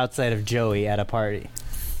like that outside of Joey at a party?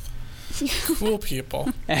 Cool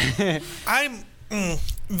people.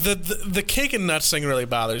 The cake and nuts thing really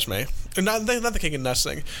bothers me. Not the cake and nuts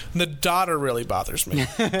thing. The daughter really bothers me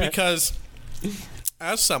because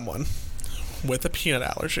as someone with a peanut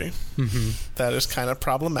allergy, that is kind of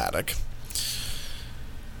problematic.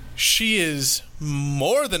 She is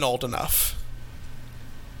more than old enough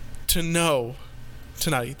to know to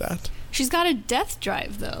not eat that. She's got a death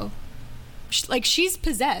drive, though. She's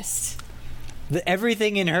possessed.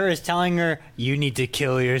 Everything in her is telling her, you need to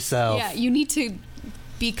kill yourself. Yeah, you need to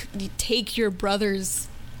take your brother's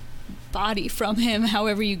body from him,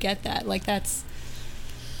 however you get that. Like, that's...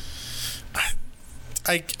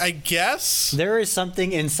 I guess there is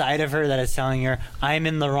something inside of her that is telling her, I'm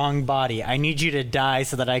in the wrong body. I need you to die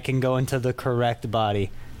so that I can go into the correct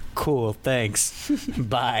body. Cool, thanks.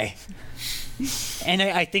 Bye. And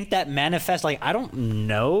I think that manifests, like, I don't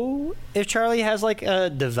know if Charlie has, like, a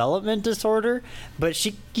development disorder, but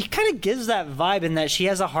she kind of gives that vibe in that she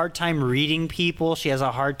has a hard time reading people. She has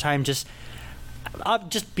a hard time just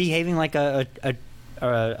behaving like a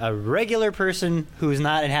regular person who's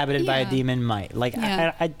not inhabited by a demon might. Like,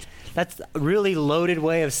 Yeah. I that's a really loaded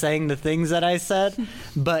way of saying the things that I said,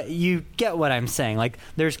 but you get what I'm saying. Like,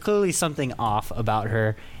 there's clearly something off about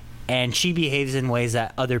her, and she behaves in ways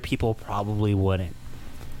that other people probably wouldn't.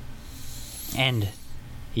 And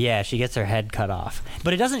yeah, she gets her head cut off,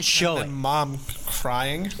 but it doesn't show it. And mom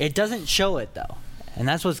crying. It doesn't show it though, and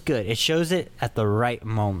that's what's good. It shows it at the right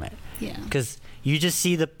moment. Yeah. Because you just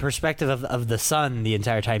see the perspective of the son the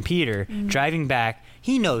entire time. Peter driving back,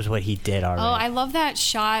 he knows what he did already. Oh, I love that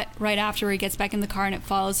shot right after he gets back in the car and it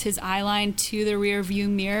follows his eye line to the rear view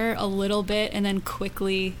mirror a little bit and then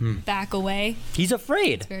quickly back away. He's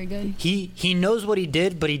afraid. It's very good. He knows what he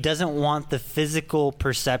did, but he doesn't want the physical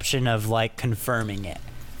perception of, like, confirming it.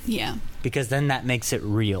 Yeah. Because then that makes it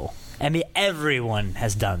real. I mean, everyone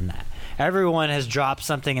has done that. Everyone has dropped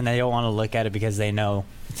something and they don't want to look at it because they know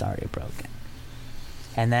it's already broken.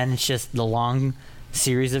 And then it's just the long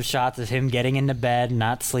series of shots of him getting into bed,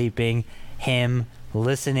 not sleeping, him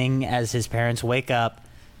listening as his parents wake up,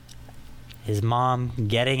 his mom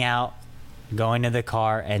getting out, going to the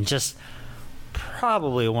car, and just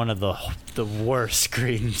probably one of the worst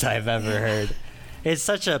screams I've ever heard. It's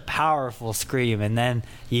such a powerful scream, and then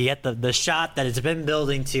you get the shot that it's been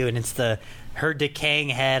building to, and it's her decaying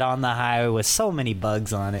head on the highway with so many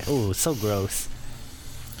bugs on it. Ooh, so gross.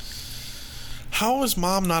 How was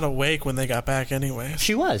mom not awake when they got back anyway?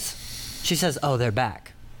 She was. She says, oh, they're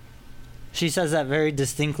back. She says that very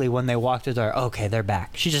distinctly when they walk through the door. Okay, they're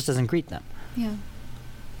back. She just doesn't greet them. Yeah.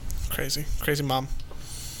 Crazy mom.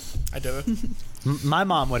 I did it. My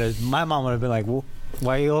mom would have been like,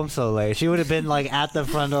 why are you home so late? She would have been like at the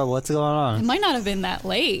front door. What's going It on? might not have been that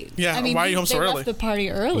late. Yeah, I mean, why are you home so they early? left the party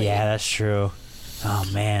early. Yeah, that's true. Oh,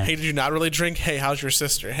 man. Hey, did you not really drink? Hey, how's your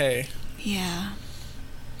sister? Hey. Yeah.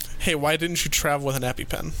 Hey, why didn't you travel with an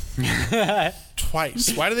EpiPen?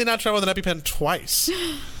 Twice. Why did they not travel with an EpiPen twice?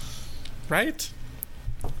 Right?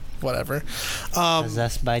 Whatever.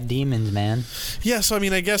 Possessed by demons, man. Yeah, so I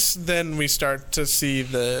mean, I guess then we start to see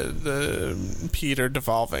the Peter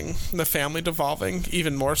devolving, the family devolving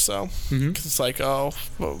even more so. Because it's like, oh,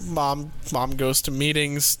 well, mom goes to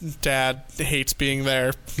meetings, dad hates being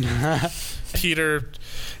there. Peter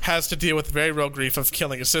has to deal with the very real grief of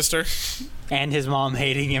killing his sister. And his mom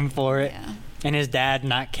hating him for it. Yeah. And his dad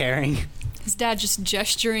not caring. His dad just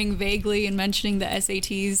gesturing vaguely and mentioning the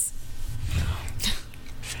SATs.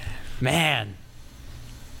 Man.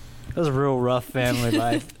 It was a real rough family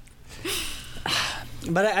life.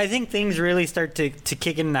 But I think things really start to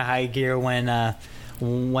kick into high gear when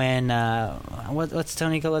what's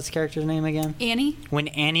Toni Collette's character's name again? Annie? When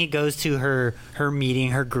Annie goes to her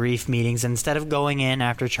meeting, her grief meetings, instead of going in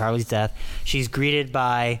after Charlie's death, she's greeted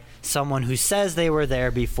by someone who says they were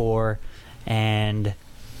there before, and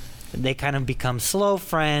they kind of become slow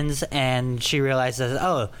friends, and she realizes,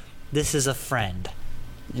 oh, this is a friend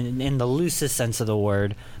in the loosest sense of the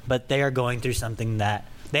word, but they are going through something that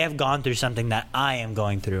they have gone through something that I am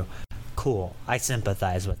going through. Cool. I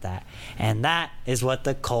sympathize with that. And that is what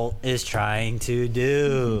the cult is trying to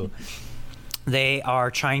do. They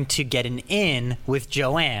are trying to get an in with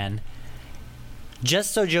Joanne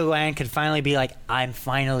just so Joanne could finally be like, I'm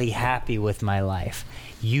finally happy with my life.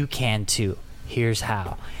 You can too. Here's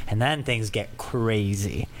how. And then things get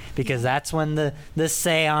crazy because that's when the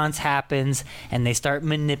seance happens and they start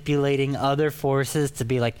manipulating other forces to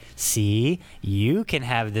be like, see, you can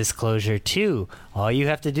have this closure too. All you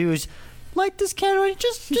have to do is light this candle and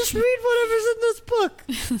just read whatever's in this book.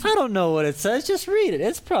 I don't know what it says. Just read it.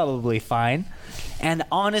 It's probably fine. And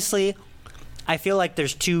honestly, I feel like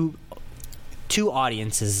there's two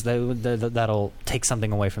audiences that'll take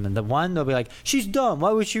something away from them. The one, they'll be like, she's dumb.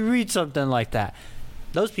 Why would she read something like that?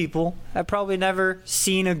 Those people have probably never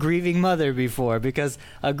seen a grieving mother before because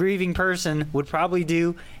a grieving person would probably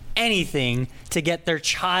do anything to get their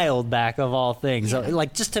child back of all things. Yeah. So,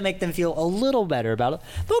 like, just to make them feel a little better about it,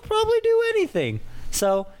 they'll probably do anything.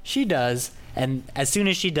 So she does. And as soon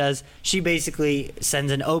as she does, she basically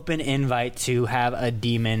sends an open invite to have a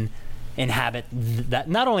demon inhabit that,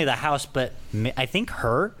 not only the house, but I think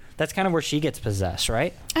her. That's kind of where she gets possessed,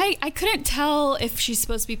 right? I couldn't tell if she's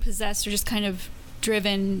supposed to be possessed or just kind of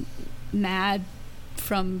driven mad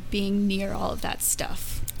from being near all of that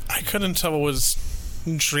stuff. I couldn't tell it was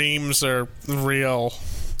dreams or real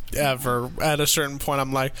ever. At a certain point,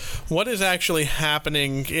 I'm like, what is actually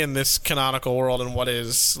happening in this canonical world, and what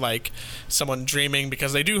is like someone dreaming?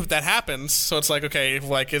 Because that happens. So it's like, okay,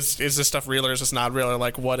 like is this stuff real or is this not real? Or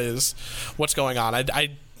like what's going on?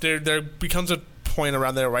 There becomes a point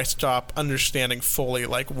around there where I stop understanding fully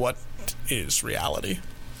like what is reality.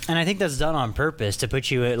 And I think that's done on purpose to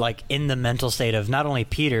put you like in the mental state of not only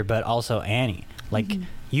Peter but also Annie. Like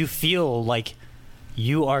you feel like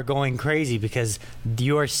you are going crazy because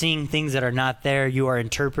you are seeing things that are not there. You are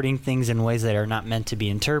interpreting things in ways that are not meant to be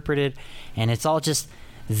interpreted, and it's all just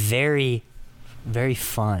very, very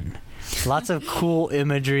fun. Lots of cool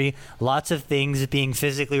imagery, lots of things being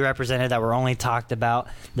physically represented that were only talked about.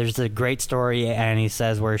 There's a great story, Annie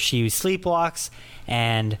says, where she sleepwalks,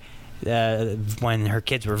 and when her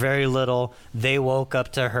kids were very little, they woke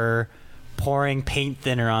up to her pouring paint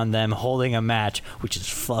thinner on them, holding a match, which is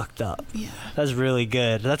fucked up. Yeah. That's really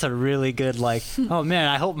good. That's a really good, like, oh man,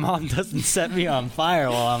 I hope mom doesn't set me on fire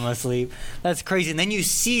while I'm asleep. That's crazy. And then you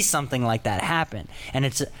see something like that happen. And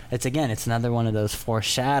it's another one of those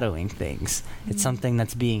foreshadowing things. It's something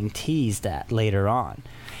that's being teased at later on.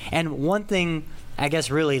 And one thing, I guess,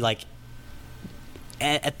 really, like,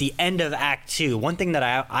 at the end of Act 2, one thing that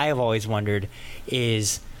I have always wondered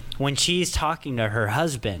is when she's talking to her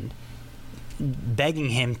husband, begging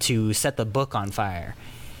him to set the book on fire,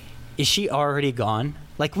 is she already gone?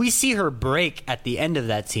 Like, we see her break at the end of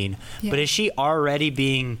that scene, but is she already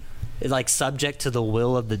being like subject to the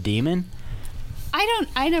will of the demon?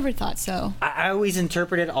 I never thought so. I always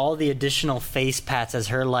interpreted all the additional face pats as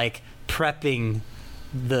her like prepping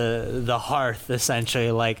the hearth,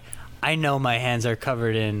 essentially. Like, I know my hands are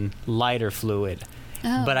covered in lighter fluid,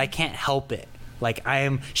 but I can't help it. Like,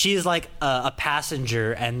 she is like a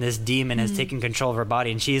passenger, and this demon has taken control of her body,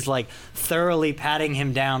 and she's like thoroughly patting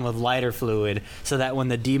him down with lighter fluid so that when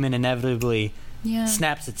the demon inevitably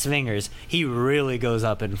snaps its fingers, he really goes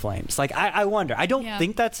up in flames. Like, I wonder. I don't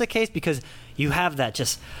think that's the case, because you have that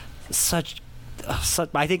just such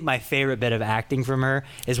I think my favorite bit of acting from her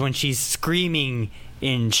is when she's screaming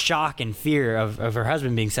in shock and fear of her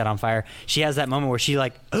husband being set on fire. She has that moment where she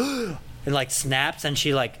like it like snaps, and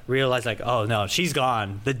she like realized like, oh no, she's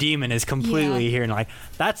gone. The demon is completely here, and like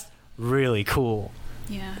that's really cool.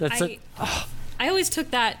 Yeah, I always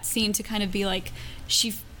took that scene to kind of be like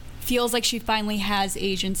she feels like she finally has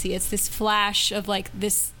agency. It's this flash of like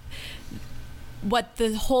this, what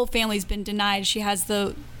the whole family's been denied. She has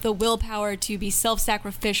the willpower to be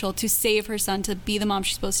self-sacrificial, to save her son, to be the mom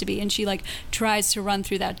she's supposed to be, and she like tries to run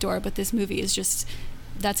through that door. But this movie is just,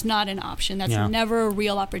 that's not an option. That's never a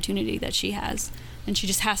real opportunity that she has, and she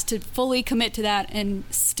just has to fully commit to that and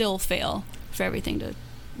still fail for everything to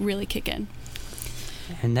really kick in.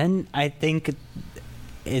 And then I think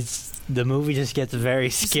the movie just gets very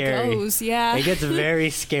scary. It gets very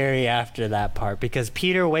scary after that part, because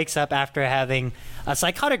Peter wakes up after having a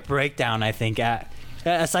psychotic breakdown, I think, a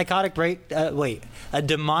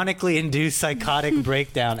demonically induced psychotic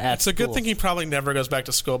breakdown at It's a good thing he probably never goes back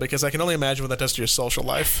to school, because I can only imagine what that does to your social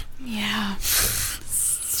life. Yeah.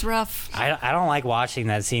 It's rough. I don't like watching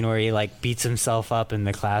that scene where he like beats himself up in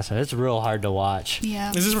the classroom. It's real hard to watch.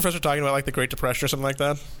 Yeah. Is this professor talking about like the Great Depression or something like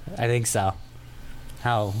that? I think so.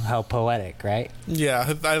 How poetic, right?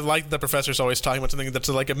 Yeah, I like the professor's always talking about something that's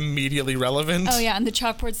like immediately relevant. Oh yeah, and the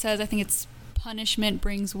chalkboard says, I think it's punishment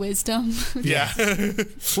brings wisdom. Yeah.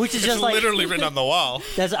 Which is just like literally written on the wall.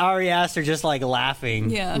 That's Ari Aster just like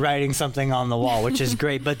laughing, writing something on the wall, which is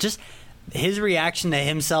great. But just his reaction to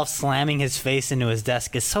himself slamming his face into his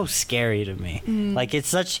desk is so scary to me. Like, it's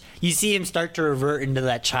such, you see him start to revert into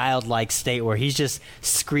that childlike state where he's just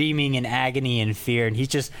screaming in agony and fear, and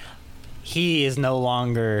he is no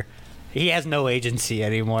longer, he has no agency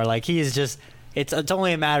anymore. Like, he is just, it's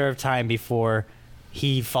only a matter of time before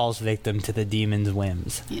he falls victim to the demon's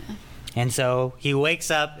whims. Yeah. And so he wakes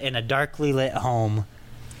up in a darkly lit home.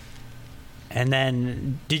 And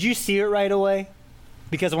then, did you see it right away?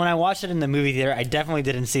 Because when I watched it in the movie theater, I definitely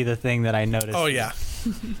didn't see the thing that I noticed. Oh, yeah.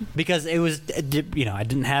 Because it was, I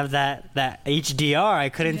didn't have that HDR. I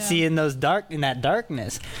couldn't see in that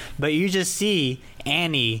darkness. But you just see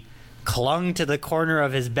Annie clung to the corner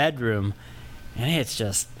of his bedroom, and it's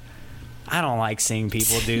just, I don't like seeing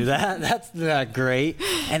people do that. That's not great.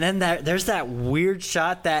 And then there's that weird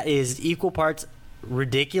shot that is equal parts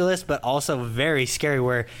ridiculous but also very scary,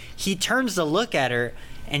 where he turns to look at her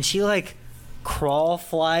and she like crawl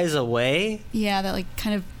flies away. Yeah, that like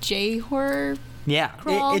kind of J horror. Yeah,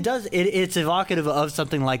 Crawl. it does. It's evocative of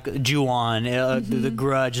something like Ju-on, The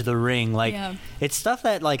Grudge, The Ring. Like, Yeah. it's stuff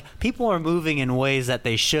that like people are moving in ways that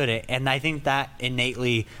they shouldn't, and I think that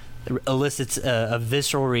innately elicits a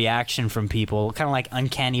visceral reaction from people, kind of like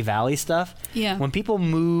Uncanny Valley stuff. Yeah. When people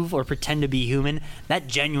move or pretend to be human, that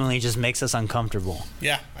genuinely just makes us uncomfortable.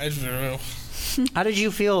 Yeah, I don't know. How did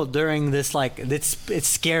you feel during this like it's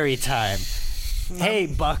scary time? Hey,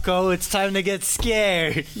 Bucko, it's time to get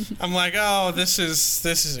scared. I'm like, oh, this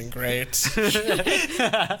isn't great.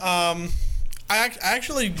 I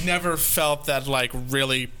actually never felt that, like,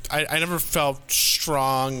 really. I never felt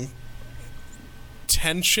strong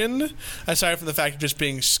tension, aside from the fact of just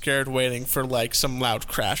being scared, waiting for like some loud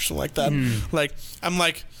crash, something like that. Like, I'm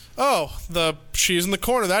like, oh, she's in the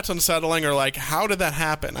corner. That's unsettling. Or like, how did that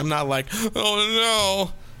happen? I'm not like,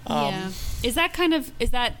 oh no. Yeah. Is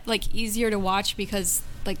that like easier to watch because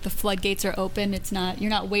like the floodgates are open? You're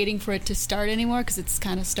not waiting for it to start anymore because it's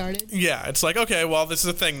kind of started. Yeah, it's like, okay, well, this is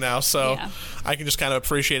a thing now, so Yeah. I can just kind of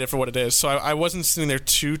appreciate it for what it is. So I wasn't sitting there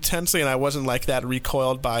too tensely, and I wasn't like that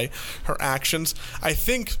recoiled by her actions. I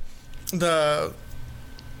think the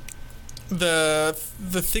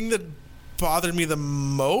thing that bothered me the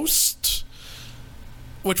most,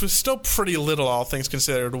 which was still pretty little, all things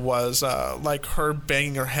considered, was like her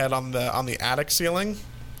banging her head on the attic ceiling.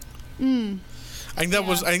 I think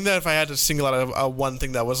that if I had to single out one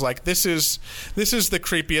thing that was like, this is the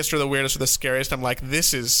creepiest or the weirdest or the scariest, I'm like,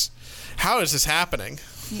 how is this happening?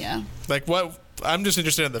 Yeah. Like, what? I'm just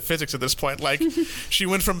interested in the physics at this point. Like, she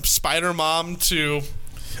went from Spider Mom to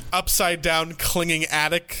upside down clinging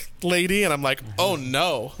attic lady, and I'm like, oh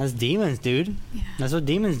no. That's demons, dude. Yeah. That's what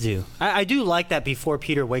demons do. I do like that before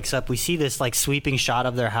Peter wakes up, we see this like sweeping shot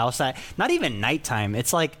of their house at not even nighttime.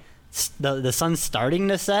 It's like the sun's starting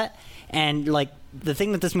to set, and like the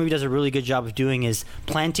thing that this movie does a really good job of doing is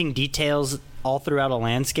planting details all throughout a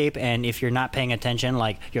landscape, and if you're not paying attention,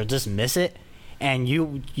 like, you'll just miss it, and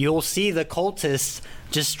you'll see the cultists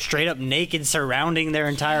just straight up naked surrounding their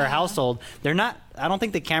entire household. They're not, I don't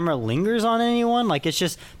think the camera lingers on anyone, like it's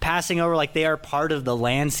just passing over, like they are part of the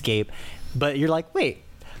landscape, but you're like, wait,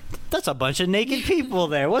 that's a bunch of naked people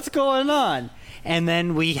there, what's going on? And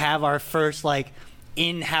then we have our first like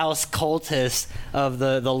in-house cultist of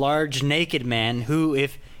the large naked man, who,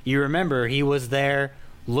 if you remember, he was there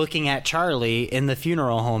looking at Charlie in the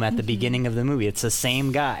funeral home at the beginning of the movie. It's the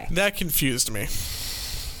same guy. That confused me.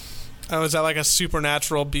 Oh, is that like a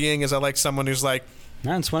supernatural being? Is that like someone who's like...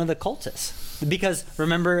 No, it's one of the cultists. Because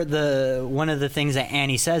remember, one of the things that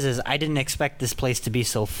Annie says is, I didn't expect this place to be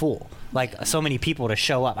so full. Like, so many people to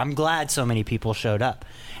show up. I'm glad so many people showed up.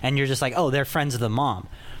 And you're just like, oh, they're friends of the mom.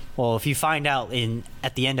 Well, if you find out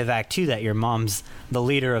at the end of Act 2 that your mom's the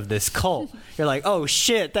leader of this cult, you're like, oh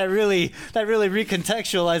shit, that really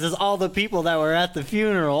recontextualizes all the people that were at the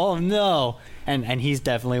funeral. Oh no. And he's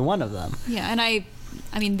definitely one of them. Yeah, and I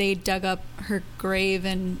mean, they dug up her grave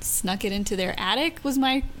and snuck it into their attic, was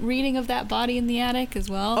my reading of that body in the attic as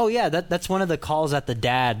well. Oh yeah, that's one of the calls that the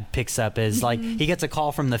dad picks up, is like, he gets a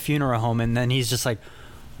call from the funeral home, and then he's just like,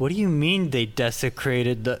 what do you mean they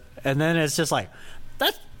desecrated the... And then it's just like,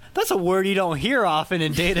 that's a word you don't hear often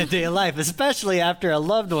in day-to-day life, especially after a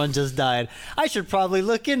loved one just died. I should probably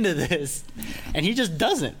look into this. And he just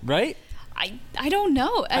doesn't, right? I don't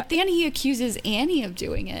know. At the end, he accuses Annie of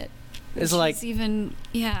doing it. It's like... It's even...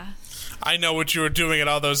 Yeah. I know what you were doing at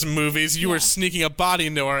all those movies. You were sneaking a body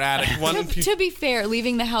into our attic. To be fair,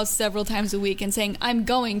 leaving the house several times a week and saying, I'm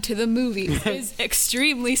going to the movies is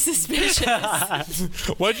extremely suspicious.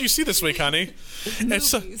 What did you see this week, honey?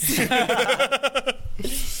 Movies.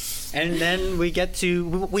 And then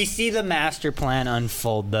we see the master plan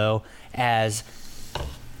unfold, though, as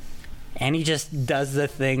Annie just does the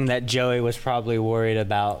thing that Joey was probably worried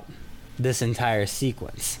about this entire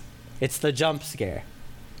sequence. It's the jump scare.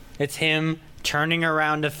 It's him turning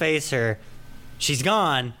around to face her. She's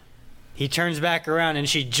gone. He turns back around and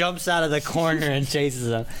she jumps out of the corner and chases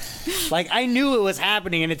him. Like, I knew it was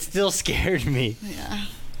happening and it still scared me. Yeah.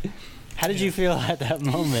 How did you feel at that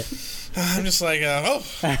moment? I'm just like,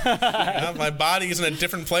 my body is in a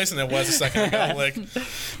different place than it was a second ago. Like,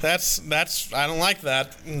 that's. I don't like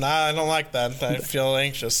that. Nah, I don't like that. I feel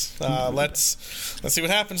anxious. Let's see what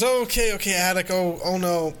happens. Okay, attic. Oh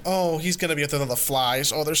no. Oh, he's gonna be at the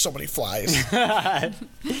flies. Oh, there's so many flies.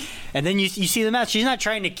 And then you see the match. She's not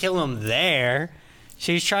trying to kill him there.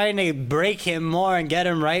 She's trying to break him more and get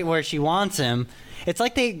him right where she wants him. It's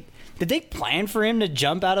like did they plan for him to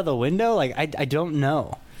jump out of the window? Like, I don't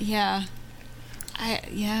know. Yeah.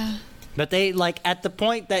 Yeah. But they, like, at the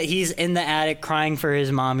point that he's in the attic crying for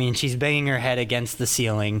his mommy and she's banging her head against the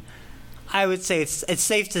ceiling, I would say it's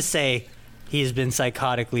safe to say he has been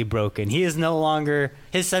psychotically broken. He is no longer,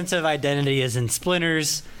 his sense of identity is in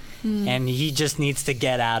splinters, and he just needs to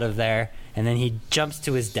get out of there, and then he jumps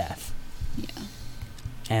to his death. Yeah.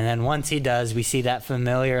 And then once he does, we see that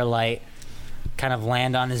familiar light kind of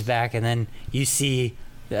land on his back, and then you see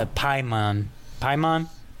Paimon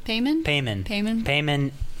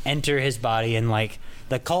enter his body, and like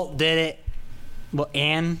the cult did it. Well,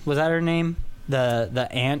 Anne, was that her name? The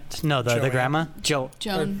aunt? No, the grandma? Joan.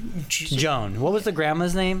 What was the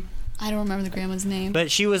grandma's name? I don't remember the grandma's name. But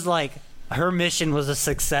she was like, her mission was a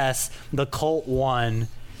success. The cult won.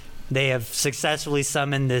 They have successfully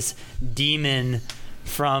summoned this demon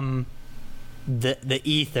from the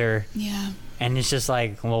ether. Yeah. And it's just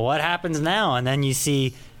like, well, what happens now? And then you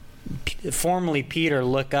see formerly Peter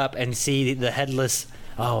look up and see the headless.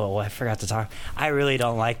 Oh, I forgot to talk. I really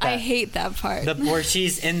don't like that. I hate that part. Where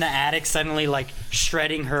she's in the attic suddenly like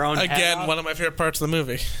shredding her own head Again, off. one of my favorite parts of the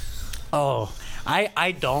movie. Oh,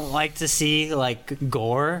 I don't like to see like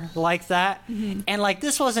gore like that. Mm-hmm. And like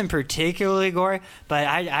this wasn't particularly gory, but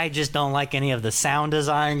I just don't like any of the sound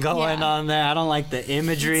design going on there. I don't like the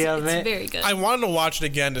imagery of it. It's very good. I wanted to watch it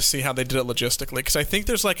again to see how they did it logistically, because I think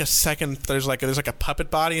there's like a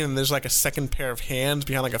puppet body and there's like a second pair of hands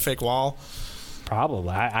behind like a fake wall. Probably.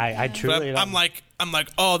 I truly but I'm like,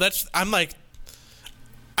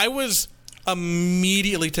 I was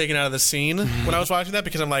immediately taken out of the scene when I was watching that,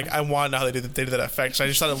 because I'm like, I want to know how they did that effect. So I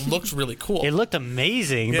just thought it looked really cool. It looked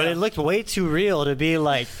amazing, but it looked way too real to be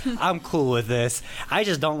like, I'm cool with this. I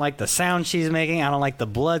just don't like the sound she's making. I don't like the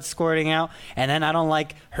blood squirting out, and then I don't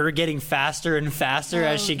like her getting faster and faster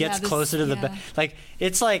as she gets closer to the bed. Like,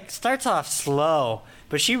 it's like starts off slow,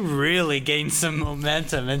 but she really gains some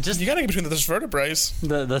momentum, and just you gotta get between those vertebrae.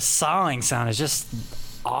 The sawing sound is just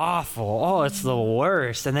awful. Oh, it's the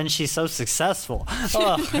worst. And then she's so successful.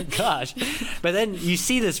 Oh my gosh. But then you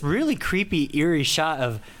see this really creepy, eerie shot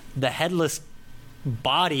of the headless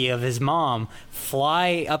body of his mom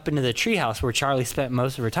fly up into the treehouse where Charlie spent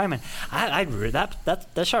most of her time. And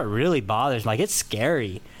that shot really bothers me. Like, it's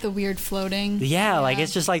scary. The weird floating. Yeah, like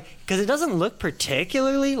it's just like, because it doesn't look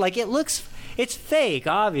particularly like it's fake,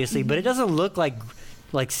 obviously, but it doesn't look like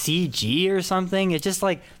CG or something. It's just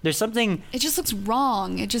like there's something. It just looks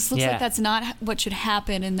wrong. It just looks like that's not what should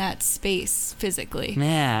happen in that space physically.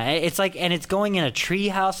 Yeah, it's like, and it's going in a tree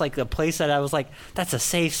house, like a place that I was like, that's a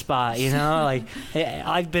safe spot, you know? Like,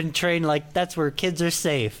 I've been trained like that's where kids are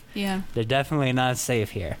safe. Yeah. They're definitely not safe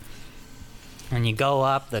here. When you go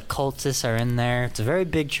up, the cultists are in there. It's a very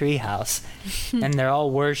big tree house, and they're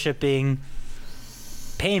all worshiping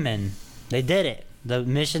Paimon. They did it. The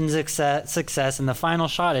mission's success, and the final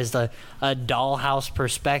shot is a dollhouse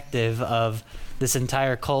perspective of this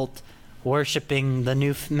entire cult worshiping the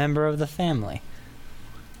new member of the family.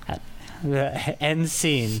 End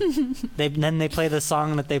scene. Then they play the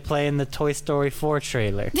song that they play in the Toy Story 4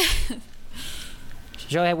 trailer.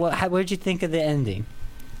 Joey, what did you think of the ending?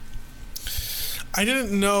 I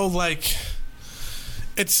didn't know, like,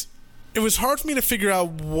 it was hard for me to figure out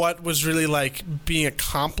what was really like being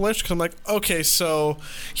accomplished, because I'm like, okay, so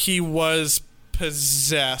he was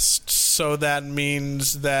possessed, so that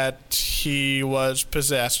means that he was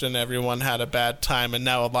possessed and everyone had a bad time, and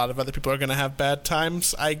now a lot of other people are going to have bad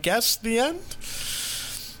times, I guess. The end.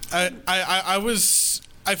 I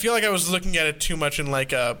feel like I was looking at it too much in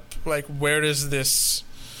like where does this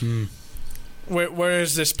where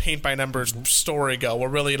does this paint by numbers story go, where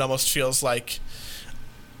really it almost feels like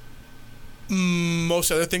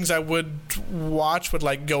most other things I would watch would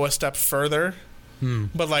like go a step further,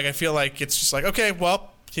 but like I feel like it's just like, okay,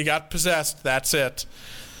 well, he got possessed, that's it.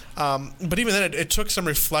 But even then, it took some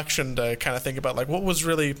reflection to kind of think about like what was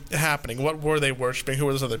really happening, what were they worshiping, who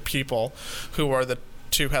were those other people, who are the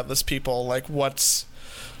two headless people, like what's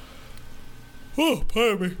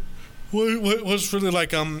pardon me, what's really like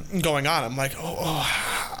going on. I'm like,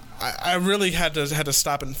 I really had to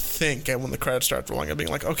stop and think, and when the credits started rolling, I'm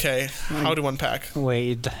being like, okay, how to unpack?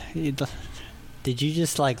 Wait, did you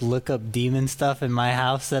just like look up demon stuff in my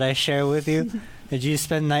house that I share with you? Did you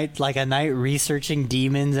spend a night researching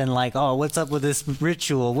demons and like, oh, what's up with this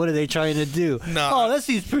ritual? What are they trying to do? No. Oh, that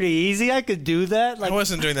seems pretty easy. I could do that. Like, I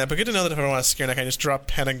wasn't doing that, but good to know that if I don't want to scare, I can just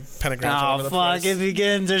drop pentagrams all over the place. It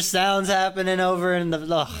begins. There's sounds happening over in the.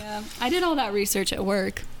 Yeah, I did all that research at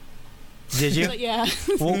work. Did you? Yeah.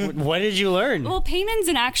 Well, what did you learn? Well, Payman's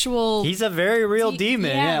an actual. He's a very real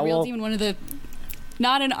demon. Yeah, real demon. One of the,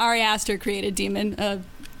 not an Ari Aster created demon.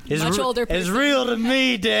 much older person. It's real to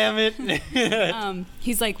me, damn it.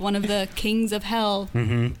 He's like one of the kings of hell,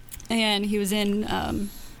 and he was in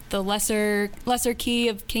the lesser key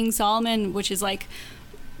of King Solomon, which is like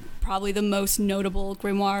probably the most notable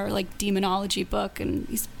grimoire, like demonology book, and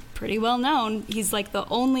he's pretty well known. He's like the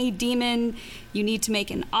only demon you need to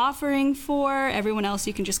make an offering for. Everyone else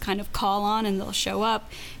you can just kind of call on and they'll show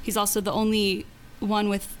up. He's also the only one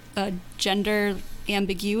with gender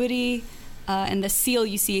ambiguity, and the seal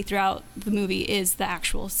you see throughout the movie is the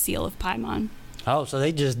actual seal of Paimon. Oh, so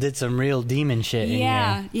they just did some real demon shit in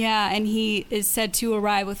here. Yeah, and he is said to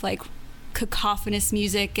arrive with like cacophonous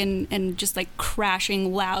music and just like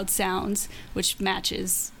crashing loud sounds, which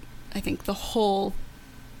matches, I think, the whole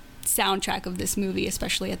soundtrack of this movie,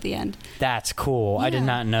 especially at the end. That's cool. I did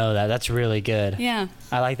not know that. That's really good. Yeah.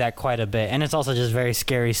 I like that quite a bit. And it's also just very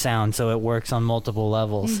scary sound, so it works on multiple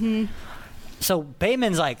levels. So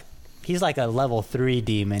Payman's like, he's like a level 3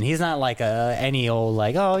 demon. He's not like any old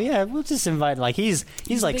like, oh yeah, we'll just invite, like he's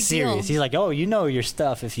like serious. He's like, oh, you know your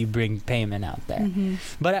stuff if you bring Payman out there.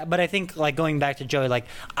 But I think, like, going back to Joey, like,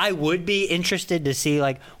 I would be interested to see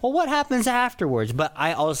like, well, what happens afterwards? But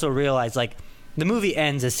I also realize, like, the movie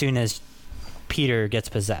ends as soon as Peter gets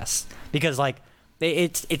possessed, because like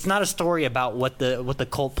it's not a story about what the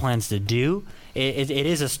cult plans to do. It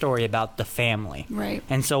is a story about the family, right?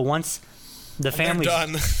 And so once the family's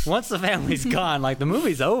done, once the family's gone, like the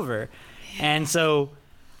movie's over. And so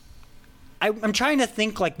I'm trying to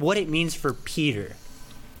think like what it means for Peter,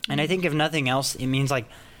 and I think if nothing else, it means like,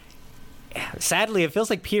 sadly, it feels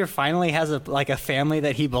like Peter finally has a family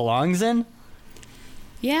that he belongs in.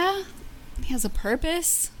 Yeah. He has a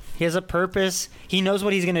purpose. He has a purpose. He knows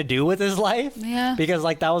what he's going to do with his life. Yeah. Because,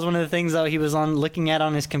 like, that was one of the things that he was looking at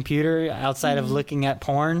on his computer outside of looking at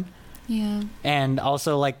porn. Yeah. And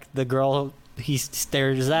also, like, the girl he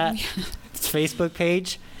stares at, his Facebook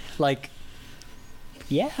page. Like,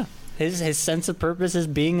 yeah. His sense of purpose is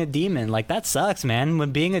being a demon. Like, that sucks, man.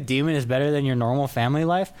 When being a demon is better than your normal family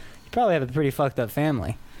life, you probably have a pretty fucked up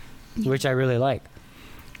family, which I really like.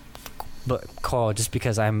 But Cole, just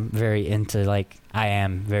because I'm very into, like, I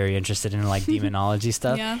am very interested in like demonology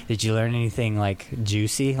stuff. Yeah. Did you learn anything like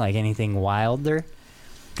juicy, like anything wilder?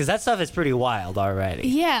 Because that stuff is pretty wild already.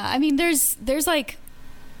 Yeah, I mean, there's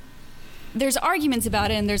arguments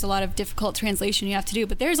about it, and there's a lot of difficult translation you have to do.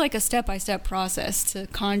 But there's like a step-by-step process to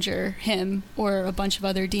conjure him or a bunch of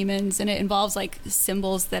other demons, and it involves like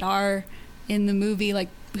symbols that are in the movie. Like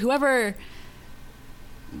whoever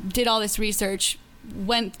did all this research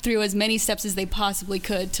went through as many steps as they possibly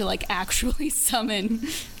could to like actually summon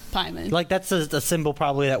Paimon. Like that's the symbol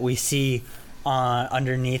probably that we see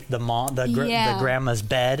underneath the grandma's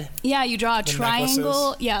bed. Yeah, you draw a The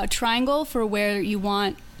triangle. necklaces. Yeah, a triangle for where you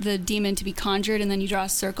want the demon to be conjured, and then you draw a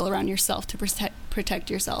circle around yourself to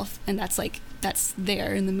protect yourself, and that's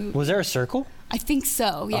there in the movie. Was there a circle? I think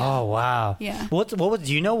so. Yeah. Oh wow. Yeah. What was?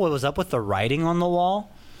 Do you know what was up with the writing on the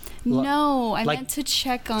wall? No, I like meant to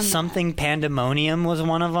check on something. Pandemonium was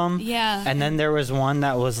one of them. Yeah. And then there was one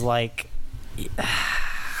that was like,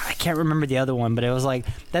 I can't remember the other one, but it was like,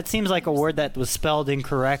 that seems like a word that was spelled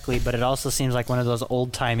incorrectly, but it also seems like one of those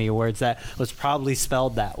old-timey words that was probably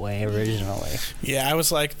spelled that way originally. Yeah, I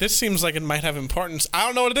was like, this seems like it might have importance. I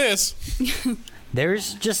don't know what it is.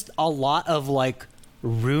 There's just a lot of like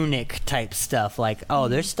runic type stuff. Like, oh,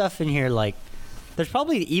 there's stuff in here like, there's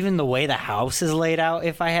probably even the way the house is laid out,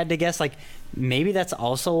 if I had to guess. Like, maybe that's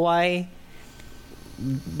also why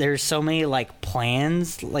there's so many, like,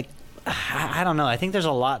 plans. Like, I don't know. I think there's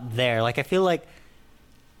a lot there. Like, I feel like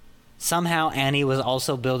somehow Annie was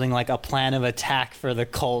also building, like, a plan of attack for the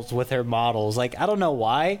cult with her models. Like, I don't know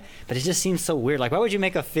why, but it just seems so weird. Like, why would you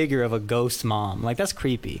make a figure of a ghost mom? Like, that's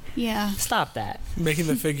creepy. Yeah. Stop that. Making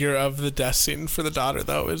the figure of the death scene for the daughter,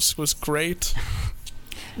 though, was great.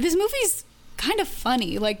 This movie's kind of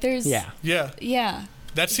funny. Like, there's... Yeah. Yeah.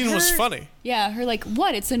 That scene was funny. Yeah, her like,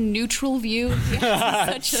 what? It's a neutral view.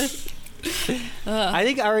 Yeah, it's such I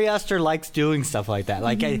think Ari Aster likes doing stuff like that.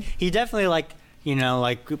 Like, he definitely, like, you know,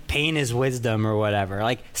 like, paying his wisdom or whatever.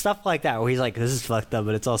 Like, stuff like that where he's like, this is fucked up,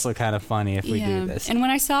 but it's also kind of funny if we do this. And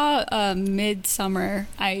when I saw Midsummer,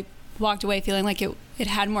 I walked away feeling like it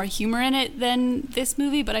had more humor in it than this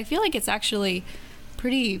movie, but I feel like it's actually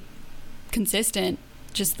pretty consistent,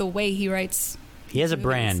 just the way he writes. He has a movies.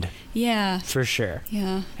 brand. Yeah. For sure.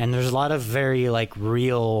 Yeah. And there's a lot of very, like,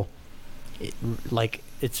 real, like,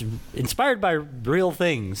 it's inspired by real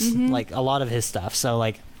things, like a lot of his stuff. So,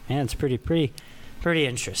 like, man, it's pretty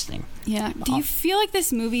interesting. Yeah. Do you feel like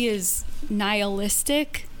this movie is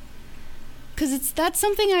nihilistic? Because that's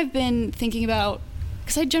something I've been thinking about,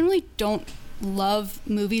 because I generally don't love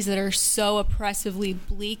movies that are so oppressively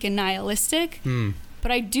bleak and nihilistic.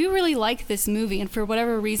 But I do really like this movie, and for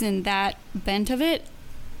whatever reason, that bent of it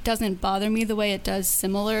doesn't bother me the way it does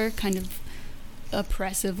similar kind of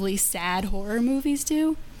oppressively sad horror movies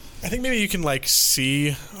do. I think maybe you can like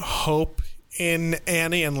see hope in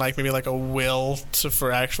Annie and like maybe like a will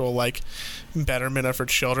for actual like betterment of her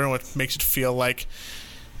children, which makes it feel like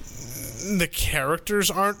the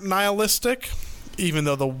characters aren't nihilistic, even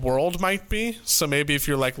though the world might be. So maybe if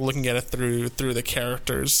you're like looking at it through the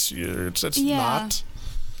characters, it's not.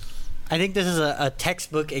 I think this is a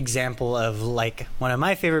textbook example of like one of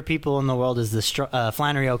my favorite people in the world is the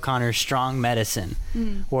Flannery O'Connor's Strong Medicine,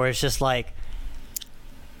 where it's just like,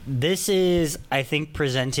 this is, I think,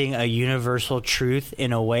 presenting a universal truth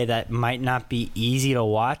in a way that might not be easy to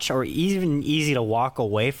watch or even easy to walk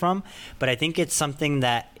away from. But I think it's something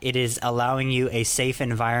that it is allowing you a safe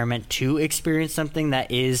environment to experience something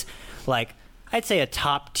that is like, I'd say, a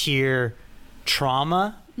top tier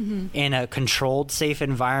trauma in a controlled, safe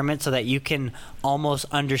environment, so that you can almost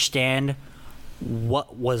understand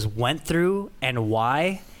what was went through and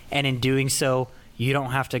why. And in doing so, you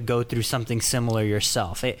don't have to go through something similar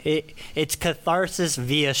yourself. It's catharsis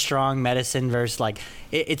via strong medicine versus like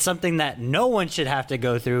it's something that no one should have to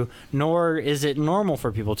go through, nor is it normal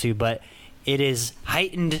for people to, but it is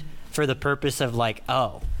heightened for the purpose of like,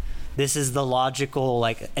 oh, this is the logical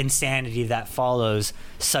like insanity that follows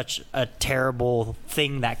such a terrible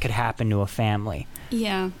thing that could happen to a family.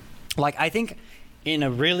 Yeah. Like, I think in a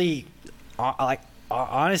really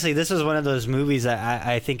honestly, this is one of those movies that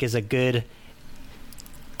I think is a good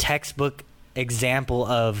textbook example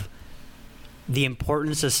of the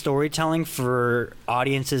importance of storytelling for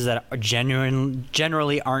audiences that are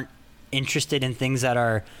generally aren't interested in things that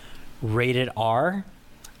are rated R.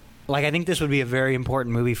 Like, I think this would be a very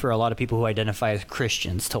important movie for a lot of people who identify as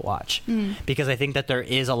Christians to watch, because I think that there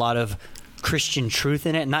is a lot of Christian truth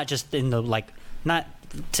in it, not just in the like, not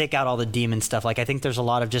take out all the demon stuff. Like, I think there's a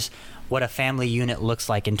lot of just what a family unit looks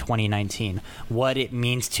like in 2019, what it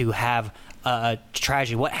means to have a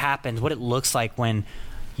tragedy, what happens, what it looks like when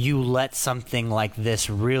you let something like this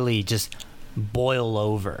really just boil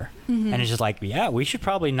over. And it's just like, yeah, we should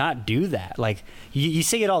probably not do that. Like, you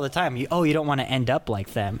see it all the time. You don't want to end up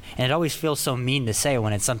like them. And it always feels so mean to say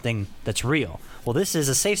when it's something that's real. Well, this is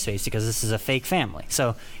a safe space because this is a fake family.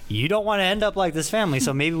 So you don't want to end up like this family.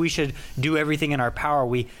 So maybe we should do everything in our power.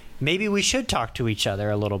 Maybe we should talk to each other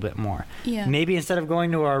a little bit more. Yeah. Maybe instead of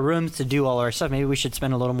going to our rooms to do all our stuff, maybe we should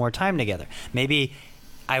spend a little more time together. Maybe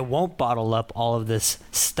I won't bottle up all of this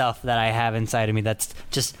stuff that I have inside of me that's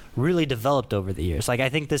just really developed over the years. Like, I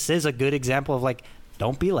think this is a good example of like,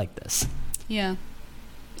 don't be like this. Yeah.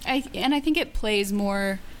 I think it plays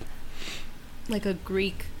more like a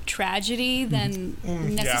Greek tragedy than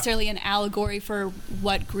necessarily an allegory for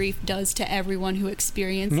what grief does to everyone who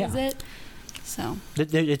experiences it. So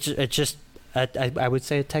it's just I would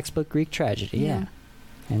say a textbook Greek tragedy. Yeah.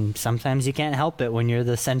 And sometimes you can't help it when you're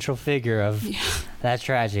the central figure of that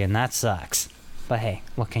tragedy, and that sucks. But hey,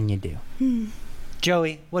 what can you do?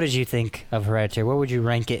 Joey, what did you think of Hereditary? Where would you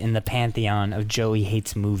rank it in the pantheon of Joey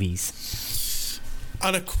hates movies?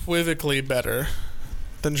 Unequivocally better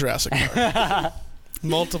than Jurassic Park.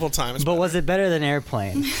 Multiple times. But better. was it better than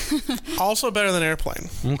Airplane? Also better than Airplane.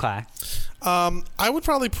 Okay. I would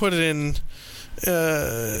probably put it in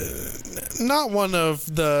not one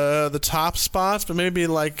of the top spots, but maybe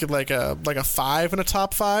like a 5 in a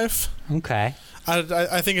top 5. Okay.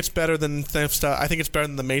 I think it's better than Theft Stuff. I think it's better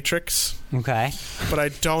than The Matrix. Okay. But I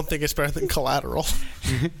don't think it's better than Collateral.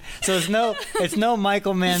 So it's no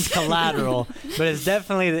Michael Mann's Collateral, but it's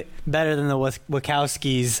definitely better than the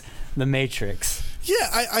Wachowskis' The Matrix.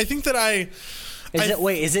 Yeah, I think that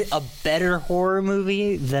Is it a better horror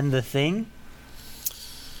movie than The Thing?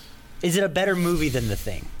 Is it a better movie than The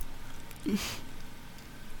Thing?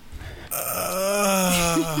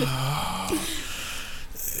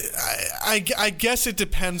 I guess it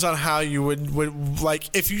depends on how you would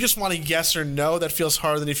like. If you just want a yes or no, that feels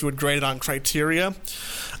harder than if you would grade it on criteria.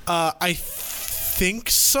 I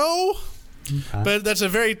think so, but that's a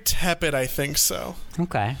very tepid I think so.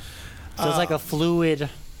 Okay. So it's like a fluid.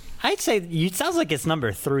 I'd say it sounds like it's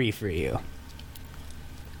number 3 for you.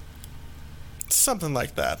 something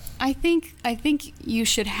like that. I think you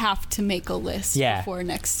should have to make a list Yeah. before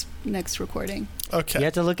next recording. Okay. You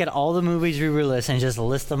have to look at all the movies we released and just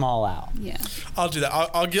list them all out. Yeah. I'll do that.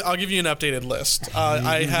 I'll give you an updated list.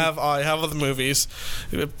 I have all the movies.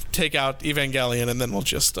 Take out Evangelion, and then we'll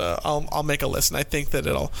just I'll make a list, and I think that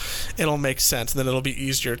it'll make sense, and then it'll be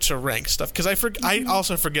easier to rank stuff. Because I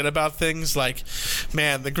also forget about things like,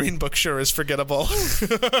 man, the Green Book sure is forgettable.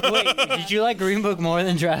 Wait, did you like Green Book more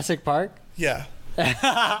than Jurassic Park? Yeah.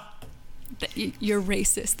 You're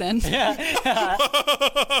racist then.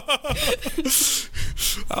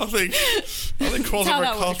 I don't think Cole's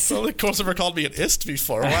ever called me an ist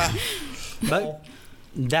before. Wow. But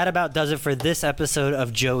that about does it for this episode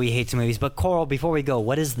of Joey Hates Movies. But Coral, before we go,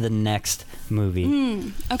 what is the next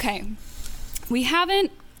movie? Okay. We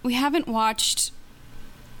haven't watched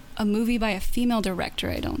a movie by a female director,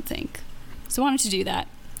 I don't think. So I wanted to do that.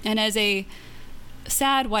 And as a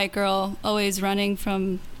sad white girl always running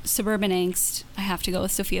from suburban angst, I have to go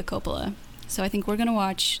with Sofia Coppola. So I think we're going to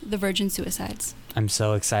watch The Virgin Suicides. I'm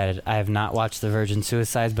so excited. I have not watched The Virgin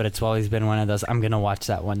Suicides, but it's always been one of those. I'm going to watch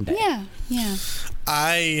that one day. Yeah.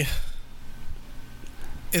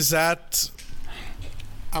 Is that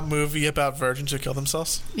a movie about virgins who kill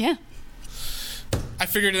themselves? Yeah. I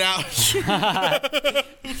figured it out.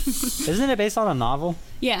 Isn't it based on a novel?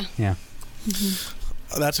 Yeah. Yeah.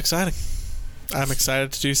 That's exciting. I'm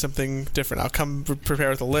excited to do something different. I'll come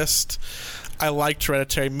prepared with a list. I liked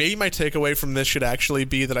Hereditary. Maybe my takeaway from this should actually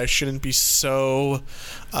be that I shouldn't be so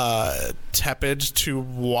tepid to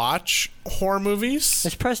watch horror movies.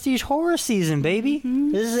 It's prestige horror season, baby.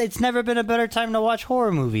 It's never been a better time to watch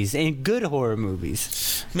horror movies, and good horror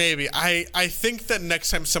movies. Maybe. I think that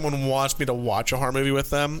next time someone wants me to watch a horror movie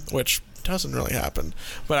with them, which doesn't really happen,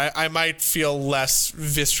 but I might feel less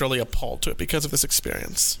viscerally appalled to it because of this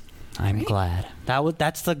experience. I'm glad.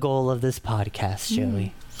 That's the goal of this podcast,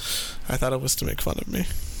 Joey. I thought it was to make fun of me.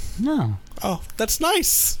 No. Oh, that's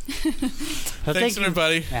nice. So Thanks,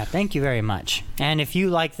 everybody. Yeah, thank you very much. And if you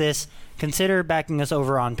like this, consider backing us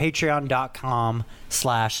over on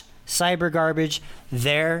patreon.com/cybergarbage.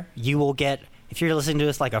 There you will get, if you're listening to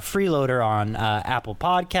this like a freeloader on Apple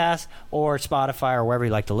Podcasts or Spotify or wherever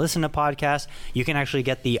you like to listen to podcasts, you can actually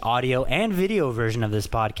get the audio and video version of this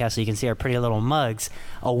podcast so you can see our pretty little mugs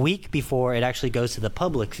a week before it actually goes to the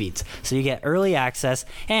public feeds. So you get early access,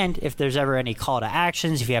 and if there's ever any call to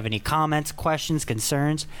actions, if you have any comments, questions,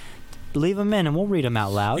 concerns, leave them in and we'll read them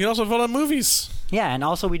out loud. You can also vote on movies. Yeah, and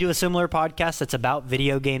also we do a similar podcast that's about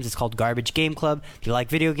video games. It's called Garbage Game Club. If you like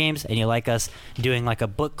video games and you like us doing like a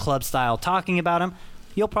book club style talking about them,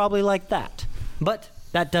 you'll probably like that. But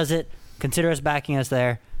that does it. Consider us backing us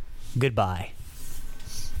there. Goodbye.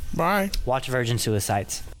 Bye. Watch Virgin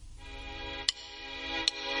Suicides.